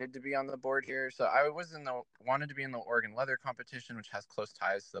invited to be on the board here. So I wanted to be in the Oregon Leather competition, which has close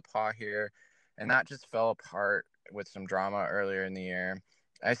ties to the paw here. And that just fell apart with some drama earlier in the year.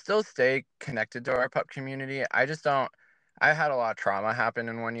 I still stay connected to our pup community. I had a lot of trauma happen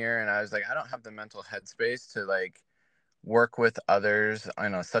in one year, and I was like, I don't have the mental headspace to like work with others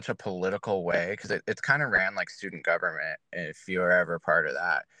in such a political way, because it's kind of ran like student government, if you were ever part of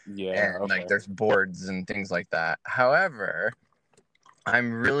that. Yeah. And like Okay. there's boards and things like that. However,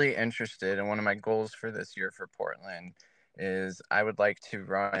 I'm really interested, and one of my goals for this year for Portland is I would like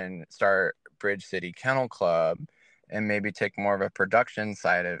to start Bridge City Kennel Club and maybe take more of a production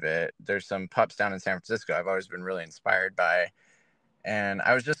side of it. There's some pups down in San Francisco I've always been really inspired by. And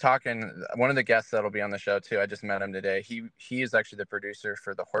I was just talking, one of the guests that'll be on the show too, I just met him today. He is actually the producer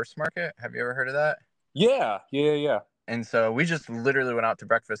for the Horse Market. Have you ever heard of that? Yeah. Yeah. Yeah. And so we just literally went out to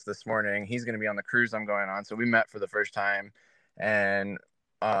breakfast this morning. He's going to be on the cruise I'm going on. So we met for the first time. And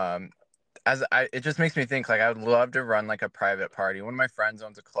um, it just makes me think, like, I would love to run like a private party. One of my friends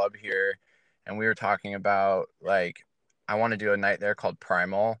owns a club here, and we were talking about, like, I want to do a night there called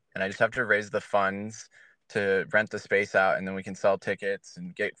Primal, and I just have to raise the funds to rent the space out, and then we can sell tickets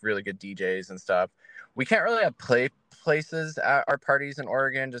and get really good DJs and stuff. We can't really have places at our parties in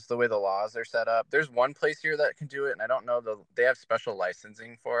Oregon, just the way the laws are set up. There's one place here that can do it, and I don't know, they have special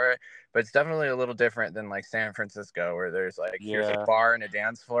licensing for it, but it's definitely a little different than like San Francisco, where there's like, here's a Yeah. bar and a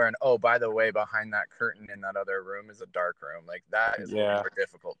dance floor, and oh, by the way, behind that curtain in that other room is a dark room. Like, that is a little Yeah. more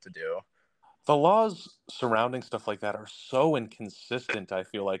difficult to do. The laws surrounding stuff like that are so inconsistent, I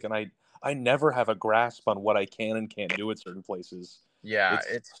feel like, and I never have a grasp on what I can and can't do at certain places. Yeah,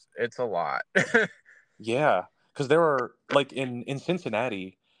 It's it's a lot. Yeah, because there are like in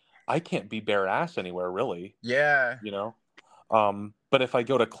Cincinnati, I can't be bare ass anywhere really, Yeah. you know. But if I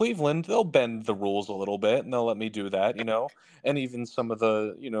go to Cleveland, they'll bend the rules a little bit and they'll let me do that, and even some of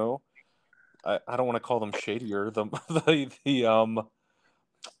the, I don't want to call them shadier, the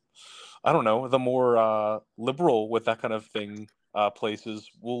I don't know, the more liberal with that kind of thing places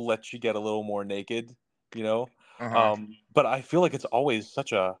will let you get a little more naked, you know. Uh-huh. But I feel like it's always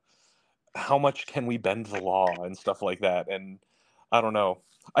such a, how much can we bend the law and stuff like that, and I don't know.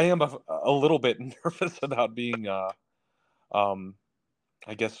 I am a little bit nervous about being um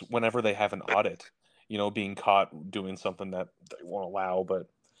I guess whenever they have an audit, being caught doing something that they won't allow.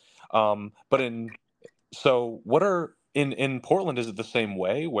 But in so what are in Portland, is it the same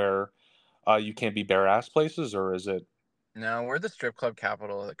way where you can't be bare ass places, or is it? No, we're the strip club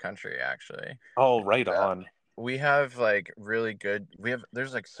capital of the country, actually. Oh, right uh, on. we have like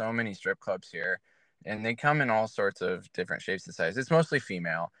there's like so many strip clubs here, and they come in all sorts of different shapes and sizes. It's mostly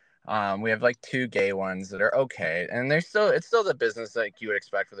female. We have like two gay ones that are okay, and it's still the business like you would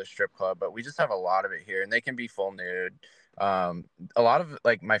expect with a strip club, but we just have a lot of it here, and they can be full nude. A lot of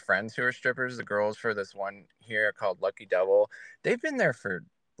like my friends who are strippers, the girls for this one here called Lucky Devil, they've been there for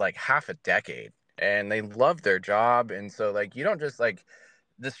like half a decade, and they love their job. And so, like, you don't just like,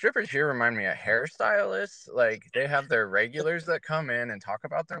 the strippers here remind me of hairstylists. Like, they have their regulars that come in and talk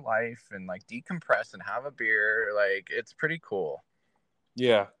about their life and like decompress and have a beer. Like, it's pretty cool.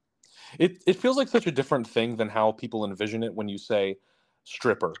 Yeah. It feels like such a different thing than how people envision it when you say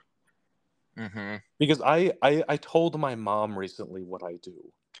stripper. Mm-hmm. Because I told my mom recently what I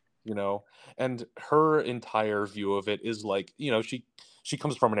do, and her entire view of it is like, she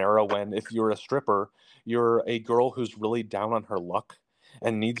comes from an era when if you're a stripper, you're a girl who's really down on her luck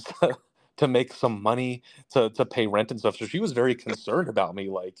and needs to make some money to pay rent and stuff. So she was very concerned about me,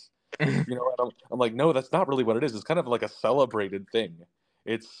 like, and I'm like, no, that's not really what it is. It's kind of like a celebrated thing.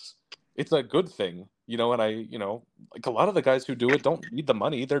 It's it's a good thing, and like a lot of the guys who do it don't need the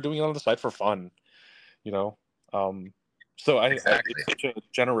money. They're doing it on the side for fun, you know. Um, so Exactly. it's such a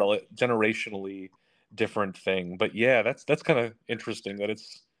generationally different thing. But yeah, that's kind of interesting that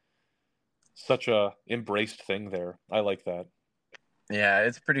it's such a embraced thing there. I like that. Yeah,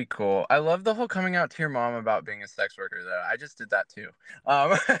 it's pretty cool. I love the whole coming out to your mom about being a sex worker, though. I just did that too.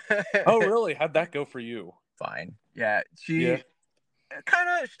 Um, Oh, really? How'd that go for you? fine. Yeah, Yeah. she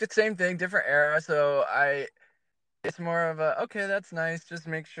kind of the same thing, different era. So it's more of a, okay, that's nice. Just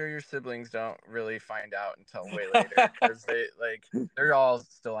make sure your siblings don't really find out until way later, because they're all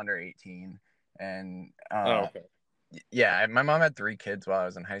still under 18, and Oh, okay. yeah, my mom had 3 kids while I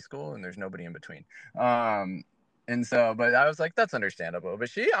was in high school, and there's nobody in between. And so, but I was like, that's understandable. But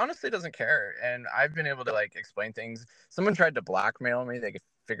she honestly doesn't care, and I've been able to like explain things. Someone tried to blackmail me. They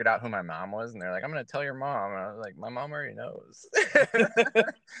figured out who my mom was, and they're like, "I'm gonna tell your mom." And I was like, "My mom already knows."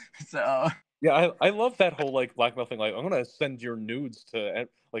 So Yeah, I love that whole like blackmail thing. Like, I'm gonna send your nudes to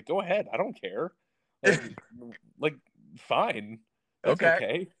like, go ahead. I don't care. Like, like fine. That's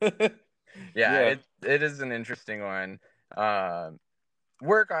okay, okay. yeah, Yeah. it is an interesting one. Um,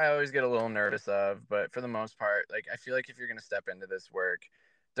 Work I always get a little nervous of, but for the most part, like I feel like if you're going to step into this work,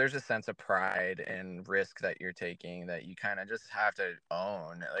 there's a sense of pride and risk that you're taking that you kind of just have to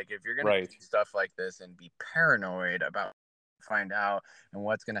own. Like if you're going to Right. do stuff like this and be paranoid about find out and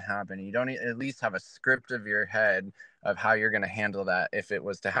what's going to happen, you don't at least have a script of your head of how you're going to handle that if it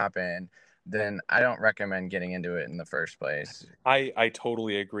was to happen, then I don't recommend getting into it in the first place. I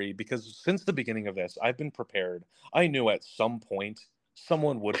totally agree because since the beginning of this, I've been prepared. I knew at some point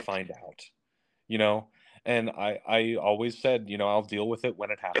someone would find out, you know, and I always said, I'll deal with it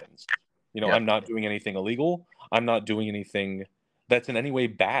when it happens. Yep. I'm not doing anything illegal. I'm not doing anything that's in any way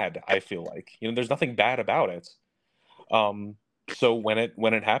bad, I feel like. There's nothing bad about it. Um, so when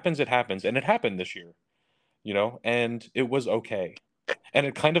it happens, it happens, and it happened this year, and it was okay. And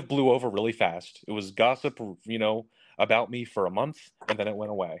it kind of blew over really fast. It was gossip, about me for a month, and then it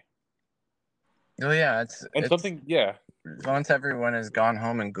went away. Oh yeah, And it's something, yeah, once everyone has gone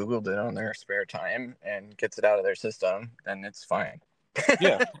home and Googled it on their spare time and gets it out of their system, then it's fine.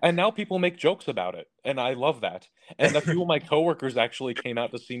 yeah. And now people make jokes about it, and I love that. And a few of my coworkers actually came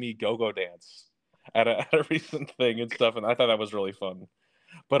out to see me go dance at a, at a recent thing and stuff, and I thought that was really fun.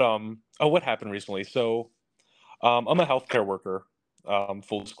 But oh, what happened recently? So I'm a healthcare worker,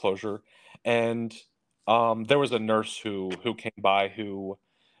 full disclosure, and there was a nurse who came by who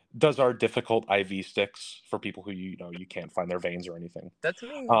does our difficult IV sticks for people who you can't find their veins or anything. That's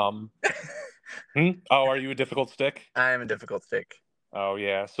me. Um, Oh, are you a difficult stick? I'm a difficult stick. Oh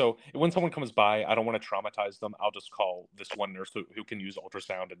yeah. So when someone comes by, I don't want to traumatize them. I'll just call this one nurse who can use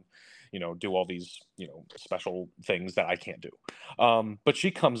ultrasound and do all these special things that I can't do. But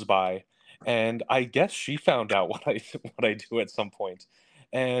she comes by, and I guess she found out what I what I do at some point,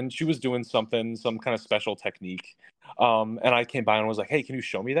 and she was doing some kind of special technique. And I came by and was like, "Hey, can you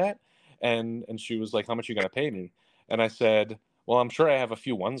show me that?" And she was like, "How much are you gonna pay me?" And I said, "Well, I'm sure I have a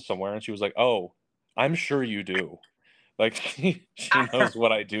few ones somewhere." And she was like, "Oh, I'm sure you do." Like she knows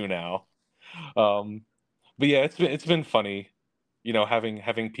what I do now. Um, but yeah, it's been funny,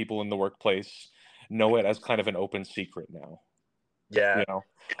 having people in the workplace know it as kind of an open secret now. Yeah, You know,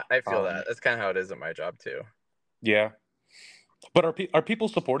 I feel um, that. That's kind of how it is at my job too. yeah. But are people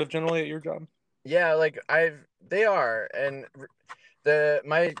supportive generally at your job? Yeah, like they are, and the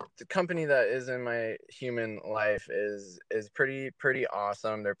company that is in my human life is pretty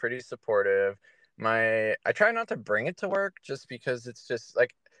awesome. They're pretty supportive. I try not to bring it to work just because it's just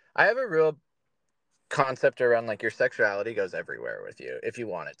like I have a real concept around like your sexuality goes everywhere with you if you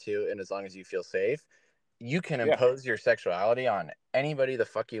want it to, and as long as you feel safe, you can Yeah, impose your sexuality on anybody the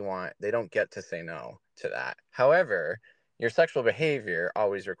fuck you want. They don't get to say no to that. However, your sexual behavior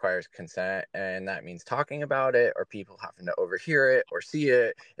always requires consent, and that means talking about it or people having to overhear it or see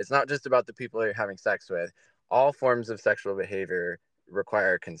it. It's not just about the people you're having sex with. All forms of sexual behavior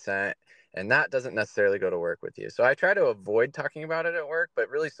require consent, and that doesn't necessarily go to work with you. So I try to avoid talking about it at work, but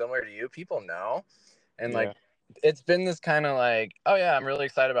really similar to you, people know. And like yeah, it's been this kind of like, oh yeah, I'm really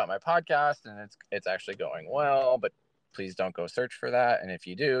excited about my podcast and it's actually going well, but please don't go search for that. And if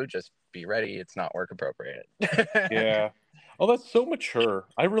you do, just be ready. It's not work appropriate. yeah. Oh, that's so mature.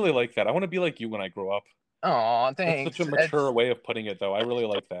 I really like that. I want to be like you when I grow up. Oh, That's such thanks. a mature way of putting it, though. I really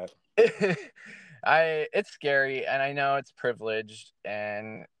like that. It's scary and I know it's privileged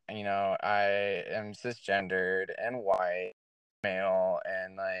and I am cisgendered and white male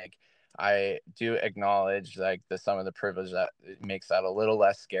and like I do acknowledge like some of the privilege that it makes that a little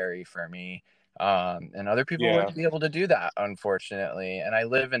less scary for me. And other people Yeah. wouldn't be able to do that, unfortunately. And I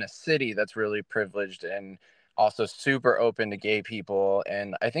live in a city that's really privileged and also super open to gay people.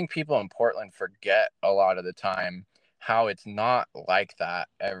 And I think people in Portland forget a lot of the time how it's not like that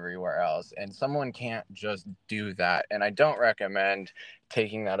everywhere else. And someone can't just do that. And I don't recommend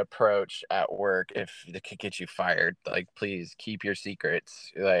taking that approach at work if it could get you fired. Like, please keep your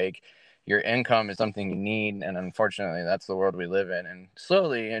secrets. Like, your income is something you need, and unfortunately that's the world we live in, and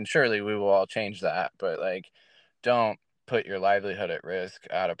slowly and surely we will all change that. But like, don't put your livelihood at risk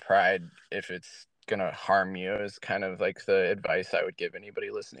out of pride if it's gonna harm you, is kind of like the advice I would give anybody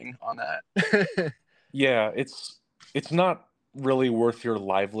listening on that. Yeah, it's not really worth your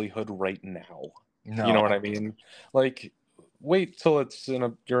livelihood right now. You know No. what I mean? Like, wait till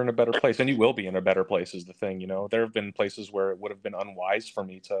you're in a better place, and you will be in a better place is the thing. There have been places where it would have been unwise for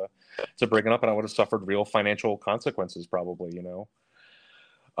me to bring it up, and I would have suffered real financial consequences probably.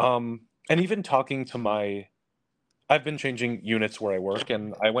 And even talking to I've been changing units where I work,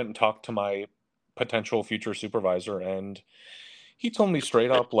 and I went and talked to my potential future supervisor, and he told me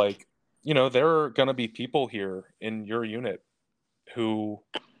straight up, like, there are gonna be people here in your unit who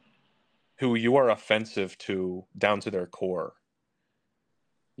you are offensive to down to their core.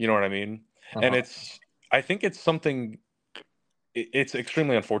 You know what I mean? And Uh-huh. I think it's something, it's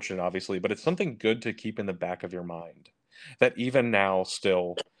extremely unfortunate, obviously, but it's something good to keep in the back of your mind that even now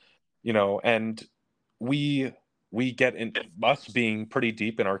still, and we, we get in us being pretty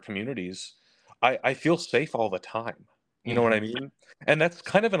deep in our communities. I feel safe all the time. You know what I mean? And that's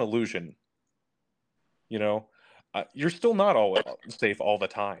kind of an illusion, you know? You're still not all safe all the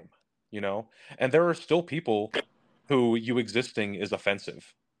time, you know? And there are still people who you existing is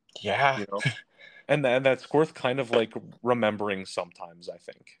offensive, Yeah. you know? And that's worth kind of like remembering sometimes, I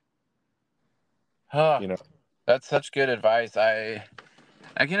think. Huh. You know? That's such good advice. I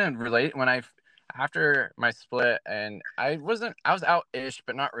can relate when after my split, and I was out-ish,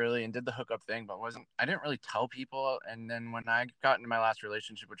 but not really, and did the hookup thing, but I didn't really tell people. And then when I got into my last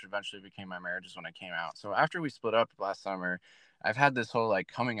relationship, which eventually became my marriage, is when I came out. So after we split up last summer, I've had this whole like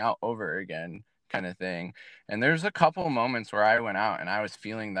coming out over again kind of thing. And there's a couple moments where I went out and I was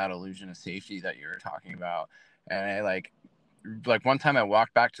feeling that illusion of safety that you were talking about. And I like one time I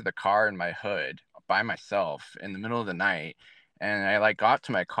walked back to the car in my hood by myself in the middle of the night, and I like got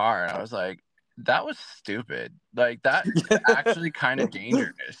to my car and I was like, that was stupid. Like, that's actually kind of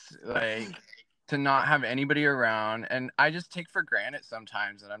dangerous. Like, to not have anybody around. And I just take for granted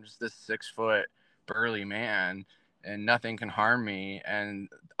sometimes that I'm just this 6 foot burly man and nothing can harm me. And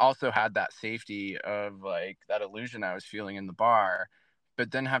also had that safety of like that illusion I was feeling in the bar, but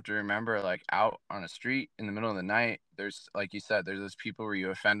then have to remember, like, out on a street in the middle of the night, there's, like you said, there's those people where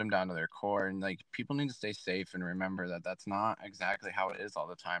you offend them down to their core, and like people need to stay safe and remember that that's not exactly how it is all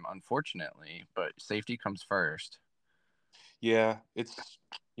the time, unfortunately, but safety comes first. Yeah, it's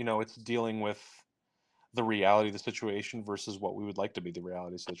dealing with the reality of the situation versus what we would like to be the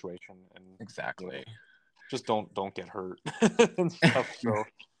reality situation, and Exactly. just don't get hurt and stuff. So,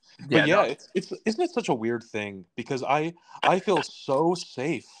 but Yeah, yeah, no. it's isn't it such a weird thing because I feel so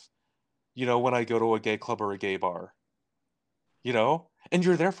safe, when I go to a gay club or a gay bar, and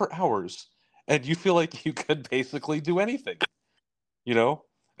you're there for hours, and you feel like you could basically do anything, you know,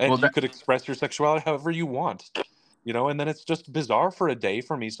 Well, and you could express your sexuality however you want, and then it's just bizarre for a day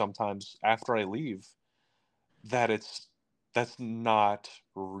for me sometimes after I leave that that's not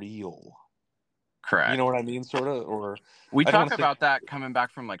real. You know correct. what I mean, sort of, or We I don't talk want to say. about that coming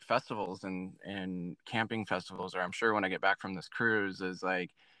back from like festivals and camping festivals, or I'm sure when I get back from this cruise, is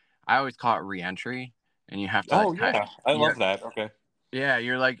like, I always call it re-entry, and you have to Oh like yeah, I yeah. love that. Okay. Yeah,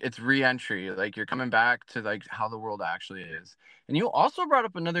 you're like, it's re-entry. Like, you're coming back to like how the world actually is. And you also brought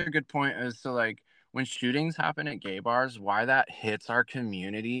up another good point as to like when shootings happen at gay bars, why that hits our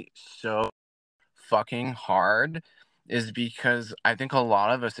community so fucking hard is because I think a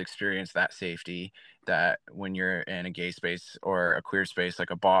lot of us experience that safety that when you're in a gay space or a queer space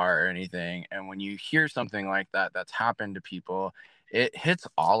like a bar or anything, and when you hear something like that that's happened to people, it hits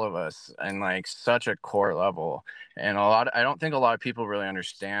all of us and like such a core level. And I don't think a lot of people really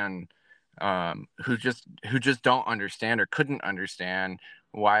understand, who just don't understand or couldn't understand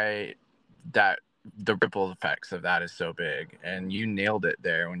why that the ripple effects of that is so big. And you nailed it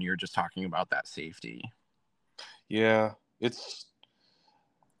there when you were just talking about that safety. Yeah,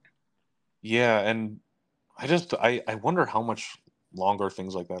 and I wonder how much longer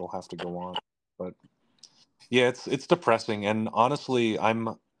things like that'll have to go on. But yeah, it's depressing, and honestly,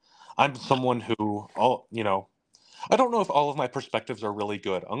 I'm someone who, I don't know if all of my perspectives are really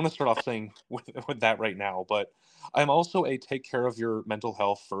good. I'm going to start off saying with that right now, but I'm also a take care of your mental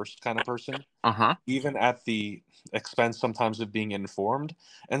health first kind of person, Uh-huh. even at the expense sometimes of being informed.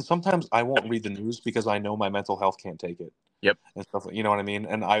 And sometimes I won't read the news because I know my mental health can't take it Yep. and stuff. You know what I mean?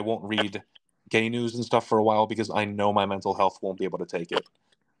 And I won't read gay news and stuff for a while because I know my mental health won't be able to take it.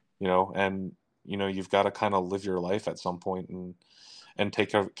 And you've got to kind of live your life at some point and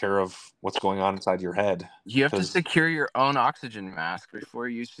take care of what's going on inside your head. You have to Because secure your own oxygen mask before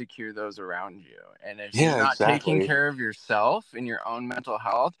you secure those around you. And if you're yeah, not taking exactly. care of yourself and your own mental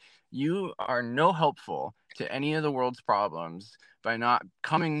health, you are no helpful to any of the world's problems by not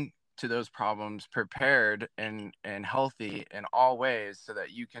coming to those problems prepared and healthy in all ways so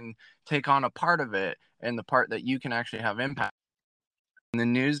that you can take on a part of it and the part that you can actually have impact. And the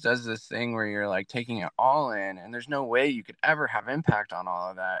news does this thing where you're like taking it all in, and there's no way you could ever have impact on all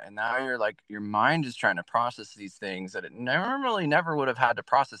of that. And now you're like, your mind is trying to process these things that it never would have had to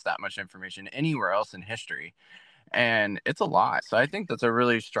process that much information anywhere else in history. And it's a lot. So I think that's a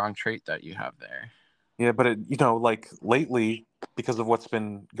really strong trait that you have there. Yeah, but like lately, because of what's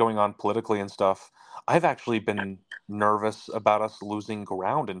been going on politically and stuff, I've actually been nervous about us losing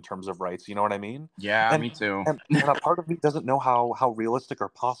ground in terms of rights. You know what I mean? Yeah, And me too. and a part of me doesn't know how realistic or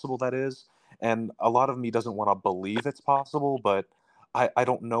possible that is, and a lot of me doesn't want to believe it's possible, but I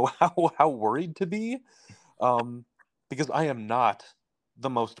don't know how worried to be, um, because I am not the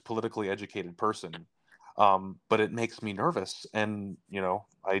most politically educated person, but it makes me nervous, and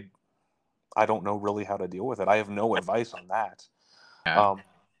I don't know really how to deal with it. I have no advice on that. Yeah. Um,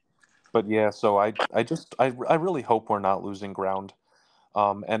 but yeah, so I really hope we're not losing ground.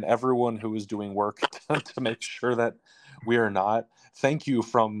 And everyone who is doing work to make sure that we are not, thank you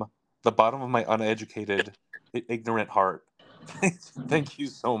from the bottom of my uneducated, ignorant heart. Thank you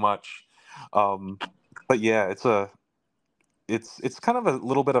so much. Um, but yeah, it's kind of a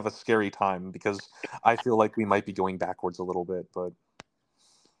little bit of a scary time because I feel like we might be going backwards a little bit, but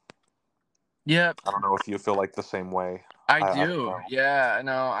Yep. I don't know if you feel like the same way. I I don't do. know. Yeah,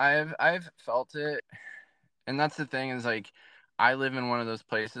 no, I've felt it. And that's the thing is like I live in one of those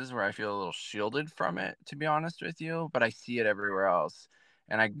places where I feel a little shielded from it, to be honest with you, but I see it everywhere else.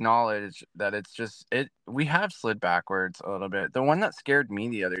 And I acknowledge that it's just we have slid backwards a little bit. The one that scared me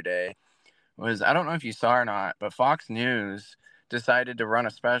the other day was, I don't know if you saw or not, but Fox News decided to run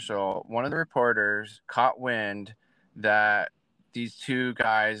a special. One of the reporters caught wind that these two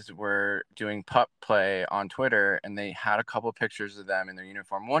guys were doing pup play on Twitter, and they had a couple pictures of them in their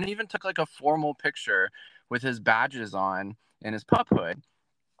uniform. One even took like a formal picture with his badges on and his pup hood.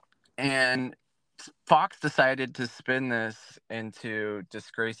 And Fox decided to spin this into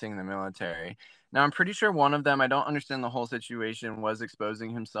disgracing the military. Now, I'm pretty sure one of them, I don't understand the whole situation, was exposing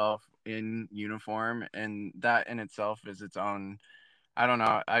himself in uniform, and that in itself is its own. I don't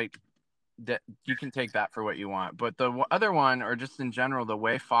know. That you can take that for what you want, but the other one, or just in general, the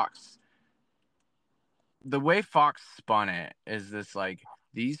way Fox spun it is this like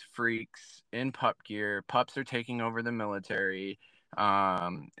these freaks in pup gear, pups are taking over the military,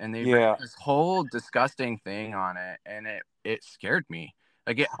 and they ran Yeah, this whole disgusting thing on it, and it scared me.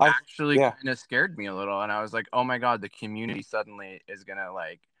 Like it I actually yeah. kind of scared me a little, and I was like, oh my god, the community suddenly is gonna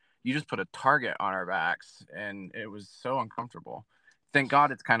like you just put a target on our backs, and it was so uncomfortable. Thank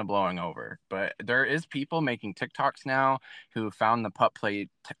God it's kind of blowing over, but there is people making TikToks now who found the pup play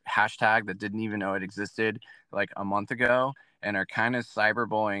hashtag that didn't even know it existed like a month ago and are kind of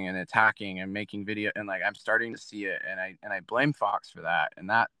cyberbullying and attacking and making video, and like I'm starting to see it, and I blame Fox for that, and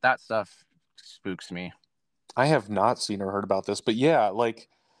that stuff spooks me. I have not seen or heard about this, but yeah, like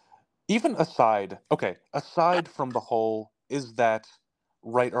even aside from the whole is that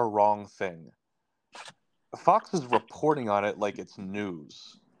right or wrong thing, Fox is reporting on it like it's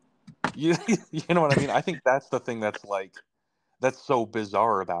news. You, you know what I mean? I think that's the thing that's so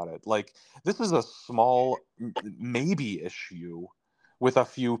bizarre about it. Like this is a small maybe issue with a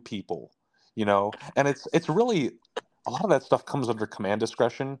few people, and it's really a lot of that stuff comes under command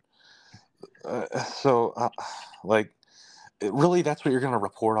discretion. So like really that's what you're going to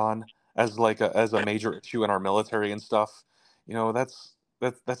report on as like as a major issue in our military and stuff.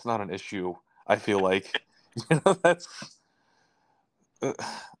 That's not an issue. I feel like that's uh,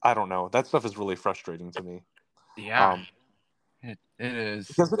 I don't know. That stuff is really frustrating to me. Yeah, Um, it is.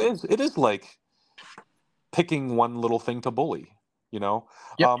 because it is like picking one little thing to bully, you know.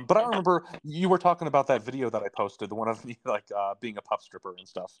 Yep. But I remember you were talking about that video that I posted, the one of me like being a pup stripper and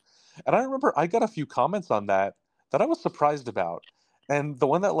stuff, and I remember I got a few comments on that I was surprised about, and the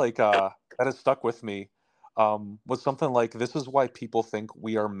one that that has stuck with me was something like, "This is why people think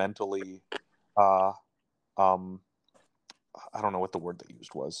we are mentally uh, um, I don't know what the word they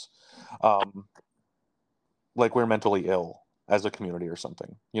used was, um, like we're mentally ill as a community or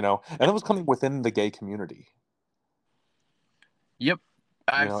something, and that was coming within the gay community, Yep,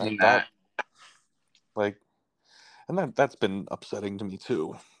 I've and seen that that. like, and that's been upsetting to me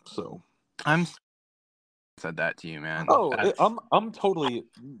too. So, I'm said that to you, man. oh, That's I'm totally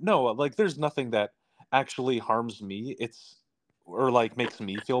no, like there's nothing that actually harms me. Or like makes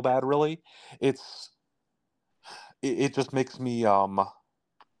me feel bad. Really, it's it just makes me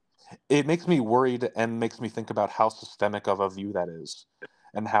it makes me worried and makes me think about how systemic of a view that is,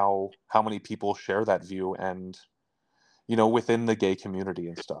 and how many people share that view, and within the gay community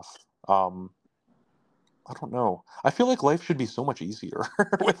and stuff. I don't know. I feel like life should be so much easier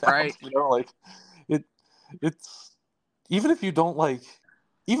without, right. like it it's even if you don't like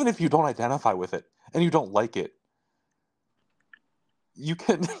even if you don't identify with it and you don't like it, you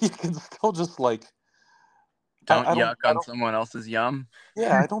can you can still just like Don't yuck I on don't someone else's yum.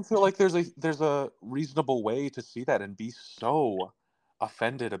 yeah, I don't feel like there's a reasonable way to see that and be so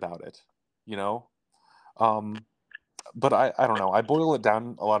offended about it, you know? Um but I don't know. I boil it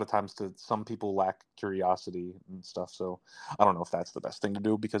down a lot of times to some people lack curiosity and stuff. So I don't know if that's the best thing to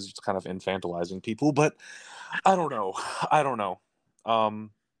do because it's kind of infantilizing people. But I don't know. I don't know.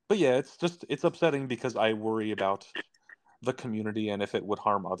 Um, but yeah, it's upsetting because I worry about the community and if it would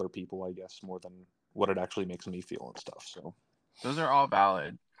harm other people, I guess, more than what it actually makes me feel and stuff. So Those are all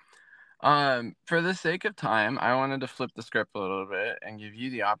valid. For the sake of time, I wanted to flip the script a little bit and give you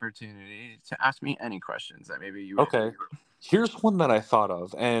the opportunity to ask me any questions that maybe you. okay, here's one that I thought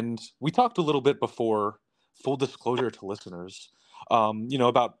of, and we talked a little bit before. Full disclosure to listeners,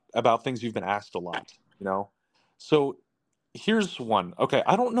 about things you've been asked a lot. So here's one. Okay,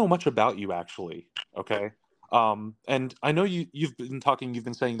 I don't know much about you actually. Okay, and I know you've been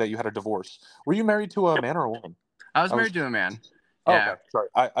saying that you had a divorce. Were you married to a man or a woman? I was I was. married to a man. Oh, Yeah. okay, sorry.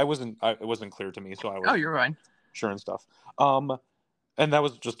 It wasn't clear to me, so I Oh, was you're fine. sure and stuff. Um, and that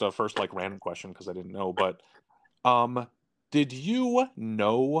was just a first like random question because I didn't know, but um, did you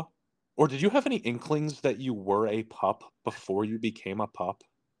know, or did you have any inklings that you were a pup before you became a pup?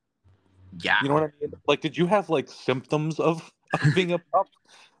 Yeah. You know what I mean? Like, did you have like symptoms of being a pup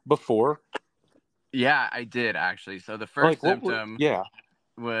before? Yeah, I did actually. So the first Like, what were? symptom Yeah,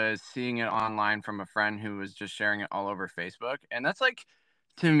 was seeing it online from a friend who was just sharing it all over Facebook. And that's like,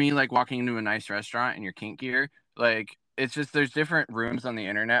 to me, like walking into a nice restaurant in your kink gear. Like, it's just there's different rooms on the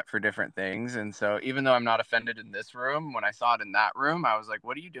internet for different things. And so even though I'm not offended in this room, when I saw it in that room, I was like,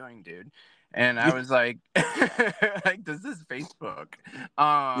 what are you doing, dude? And I yeah, was like, like, this is Facebook.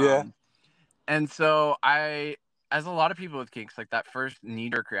 yeah, And so as a lot of people with kinks, like that first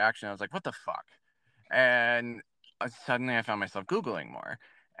knee-jerk reaction, I was like, what the fuck? And suddenly I found myself Googling more.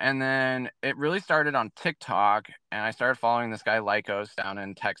 And then it really started on TikTok, and I started following this guy Lycos down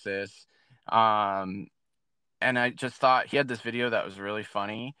in Texas. Um, and I just thought he had this video that was really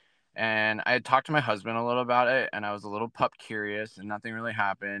funny. And I had talked to my husband a little about it, and I was a little pup curious, and nothing really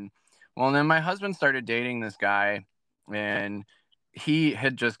happened. Well, and then my husband started dating this guy, and he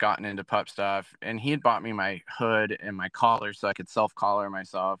had just gotten into pup stuff, and he had bought me my hood and my collar so I could self collar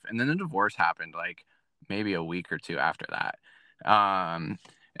myself. And then the divorce happened like maybe a week or two after that. Um,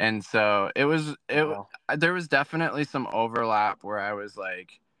 and so wow. there was definitely some overlap where I was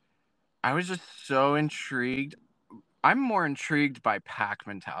like, I was just so intrigued. I'm more intrigued by pack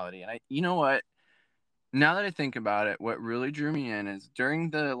mentality. And you know what? Now that I think about it, what really drew me in is during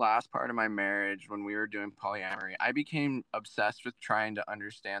the last part of my marriage when we were doing polyamory, I became obsessed with trying to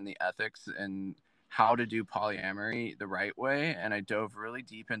understand the ethics and how to do polyamory the right way. And I dove really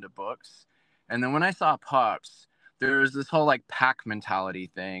deep into books. And then when I saw pups, there was this whole like pack mentality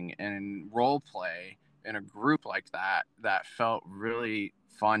thing and role play in a group like that felt really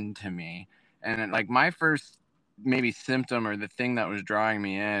fun to me. And like my first maybe symptom or the thing that was drawing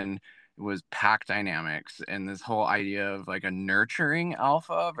me in was pack dynamics and this whole idea of like a nurturing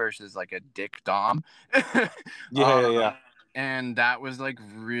alpha versus like a dick dom. Yeah, yeah, um, yeah. and that was like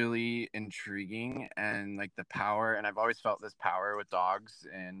really intriguing and like the power. And I've always felt this power with dogs.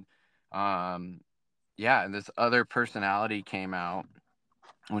 And yeah, this other personality came out,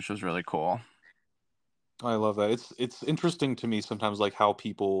 which was really cool. I love that. It's interesting to me sometimes, like how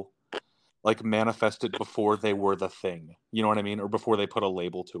people like manifest it before they were the thing. You know what I mean? Or before they put a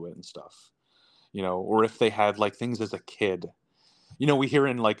label to it and stuff. Or if they had like things as a kid. We hear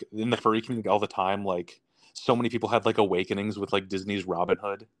in the furry community all the time, like so many people had like awakenings with like Disney's Robin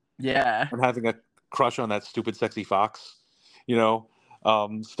Hood Yeah. and having a crush on that stupid sexy fox, you know,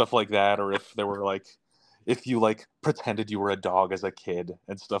 stuff like that. Or if there were like, if you like pretended you were a dog as a kid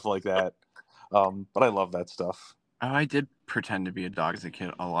and stuff like that. But I love that stuff. Oh, I did pretend to be a dog as a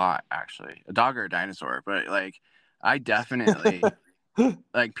kid a lot, actually. A dog or a dinosaur, but like I definitely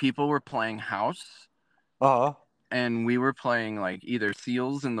like people were playing house Uh-huh. and we were playing like either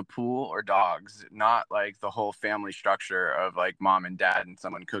seals in the pool or dogs, not like the whole family structure of like mom and dad and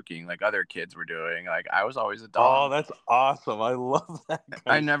someone cooking like other kids were doing. Like I was always a Oh, dog. that's awesome. I love that kind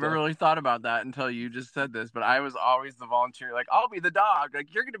I of never stuff. really thought about that until you just said this, but I was always the volunteer. Like, I'll be the dog.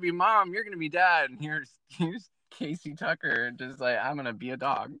 Like, you're gonna be mom. You're gonna be dad. And here's Casey Tucker, just like I'm gonna be a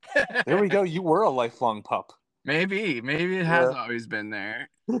dog. There we go. You were a lifelong pup. Maybe it has Yeah. always been there.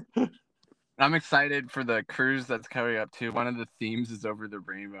 I'm excited for the cruise that's coming up too. One of the themes is over the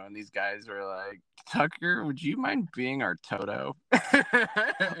rainbow, and these guys were like, "Tucker, would you mind being our Toto?"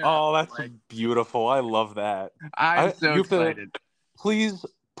 Oh, that's like, beautiful. I love that. I'm so You have to excited. please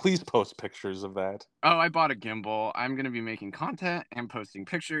post pictures of that. Oh, I bought a gimbal. I'm gonna be making content and posting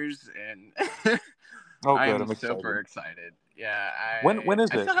pictures, and Oh, I good. am I'm super excited. excited. Yeah, When is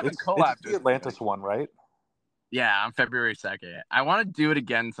I it? still haven't It's collabed the with anyone. Atlantis one, right? Yeah, on February 2nd. I want to do it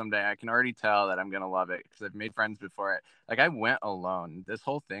again someday. I can already tell that I'm gonna love it because I've made friends before it. Like I went alone. This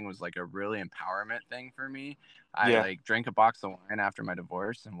whole thing was like a really empowerment thing for me. I Yeah. like drank a box of wine after my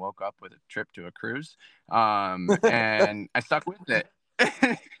divorce and woke up with a trip to a cruise. And I stuck with it.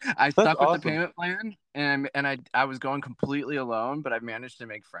 I That's stuck with the awesome. payment plan, and I was going completely alone, but I managed to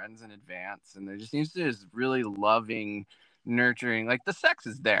make friends in advance, and there just seems to be this really loving, nurturing. Like the sex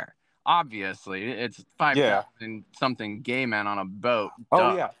is there. Obviously, it's Yeah. 5,000 something gay men on a boat. Oh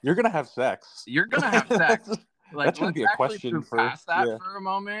Duh. yeah. You're gonna have sex. You're gonna have sex. That Like, shouldn't let's be a actually question move for past that yeah. for a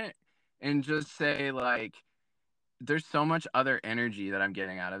moment and just say like there's so much other energy that I'm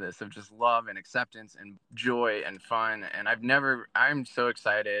getting out of this of just love and acceptance and joy and fun. And I'm so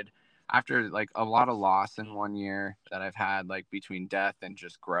excited after like a lot of loss in 1 year that I've had, like between death and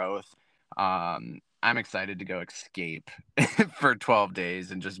just growth. I'm excited to go escape for 12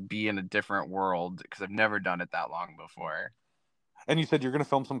 days and just be in a different world because I've never done it that long before. And you said you're gonna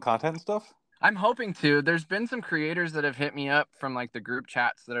film some content and stuff? I'm hoping to. There's been some creators that have hit me up from like the group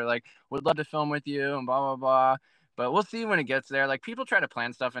chats that are like, would love to film with you and blah, blah, blah. But we'll see when it gets there. Like people try to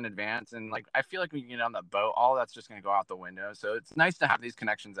plan stuff in advance. And like, I feel like when you get on the boat, all that's just going to go out the window. So it's nice to have these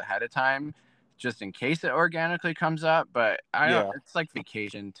connections ahead of time just in case it organically comes up. But Yeah. it's like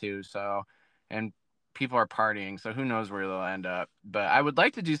vacation too. So, and people are partying. So who knows where they'll end up. But I would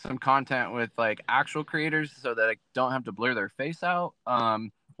like to do some content with like actual creators so that I don't have to blur their face out.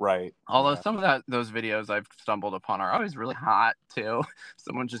 Right. Although Yeah. some of those videos I've stumbled upon are always really hot too.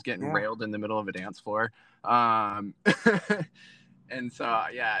 Someone just getting Yeah. railed in the middle of a dance floor. And so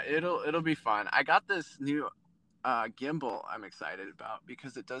yeah, it'll be fun. I got this new gimbal I'm excited about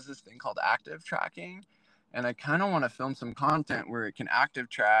because it does this thing called active tracking, and I kind of want to film some content where it can active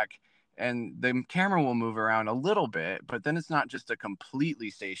track and the camera will move around a little bit, but then it's not just a completely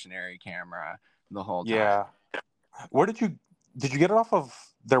stationary camera the whole time. Yeah. Where did you get it off of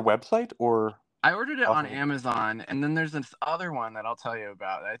their website or I ordered it off on of Amazon, and then there's this other one that I'll tell you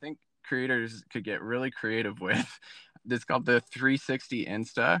about that I think creators could get really creative with. It's called the 360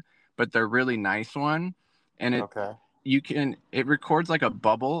 Insta, but they're really nice one, and Okay. it records like a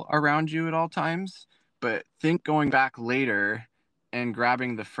bubble around you at all times. But think going back later and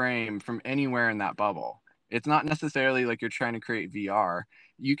grabbing the frame from anywhere in that bubble. It's not necessarily like you're trying to create VR.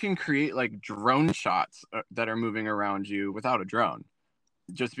 You can create like drone shots that are moving around you without a drone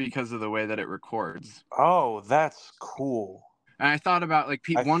just because of the way that it records. Oh, that's cool. And I thought about like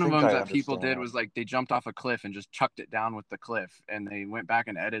I one of think them I that people did understand. was like they jumped off a cliff and just chucked it down with the cliff, and they went back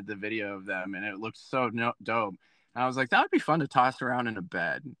and edited the video of them, and it looked so dope. And I was like, that would be fun to toss around in a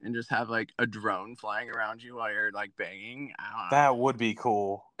bed and just have like a drone flying around you while you're like banging. That would be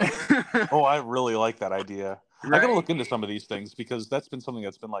cool. Oh, I really like that idea. I gotta Right? look into some of these things because that's been something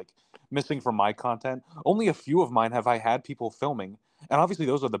that's been like missing from my content. Only a few of mine have I had people filming, and obviously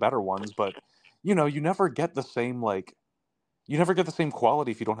those are the better ones. But you never get the same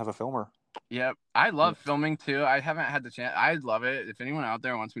quality if you don't have a filmer. Yep. I love filming too. I haven't had the chance. I love it. If anyone out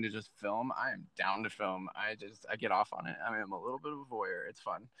there wants me to just film, I am down to film. I get off on it. I mean, I'm a little bit of a voyeur. It's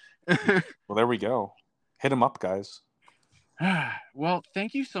fun. Well, there we go. Hit them up, guys. Well,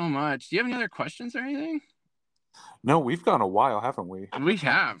 thank you so much. Do you have any other questions or anything? No, we've gone a while, haven't we? We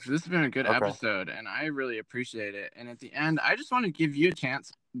have. This has been a good Okay. episode, and I really appreciate it. And at the end, I just want to give you a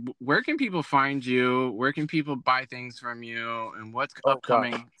chance. Where can people find you? Where can people buy things from you? And what's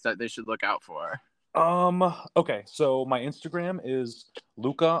upcoming that they should look out for? Okay, so my Instagram is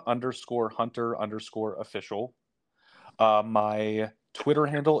Luca_Hunter_official. My Twitter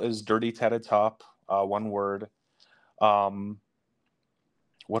handle is Dirty Tatted Top, one word. What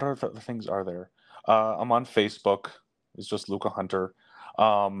other things are there? I'm on Facebook. It's just Luca Hunter.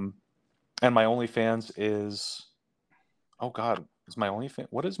 And my OnlyFans is, oh God, is my OnlyFans?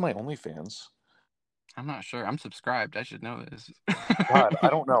 What is my OnlyFans? I'm not sure. I'm subscribed. I should know this. God, I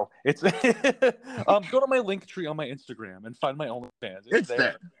don't know. It's go to my link tree on my Instagram and find my OnlyFans. It's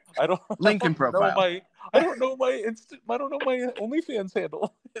there. I don't Link in profile. I don't know my OnlyFans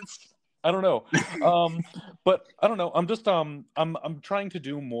handle. I don't know. But I don't know. I'm just I'm trying to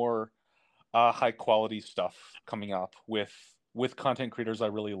do more high quality stuff coming up with content creators I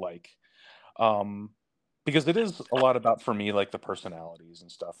really like. Because it is a lot about, for me, like the personalities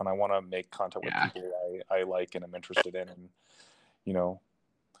and stuff, and I want to make content with people I like and I'm interested in, and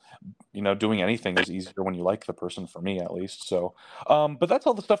doing anything is easier when you like the person, for me at least. So, but that's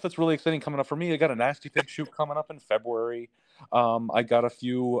all the stuff that's really exciting coming up for me. I got a Nasty Pig shoot coming up in February. I got a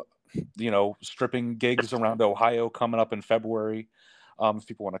few, stripping gigs around Ohio coming up in February. If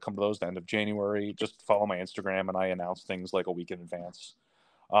people want to come to those, the end of January, just follow my Instagram, and I announce things like a week in advance.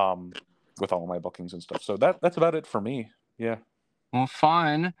 With all of my bookings and stuff. So that's about it for me. Yeah. Well,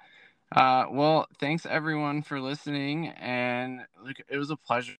 fun. Well, thanks everyone for listening, and look, it was a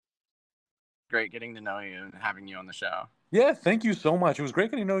pleasure. Great getting to know you and having you on the show. Yeah, thank you so much. It was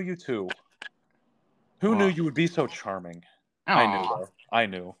great getting to know you too. Who knew you would be so charming? Aww. I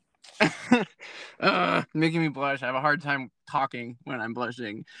knew. Making me blush. I have a hard time talking when I'm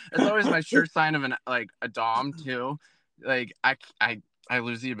blushing. It's always my sure sign of a dom too. Like I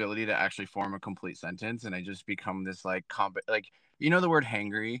lose the ability to actually form a complete sentence, and I just become this the word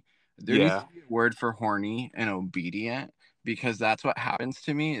hangry. There needs to be a word for horny and obedient, because that's what happens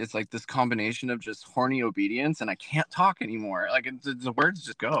to me. It's like this combination of just horny obedience, and I can't talk anymore. Like the words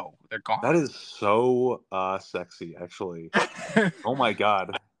just go. They're gone. That is so sexy, actually. Oh my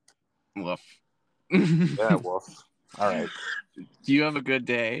God. Woof. Yeah, woof. All right. Do you have a good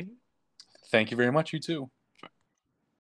day? Thank you very much. You too.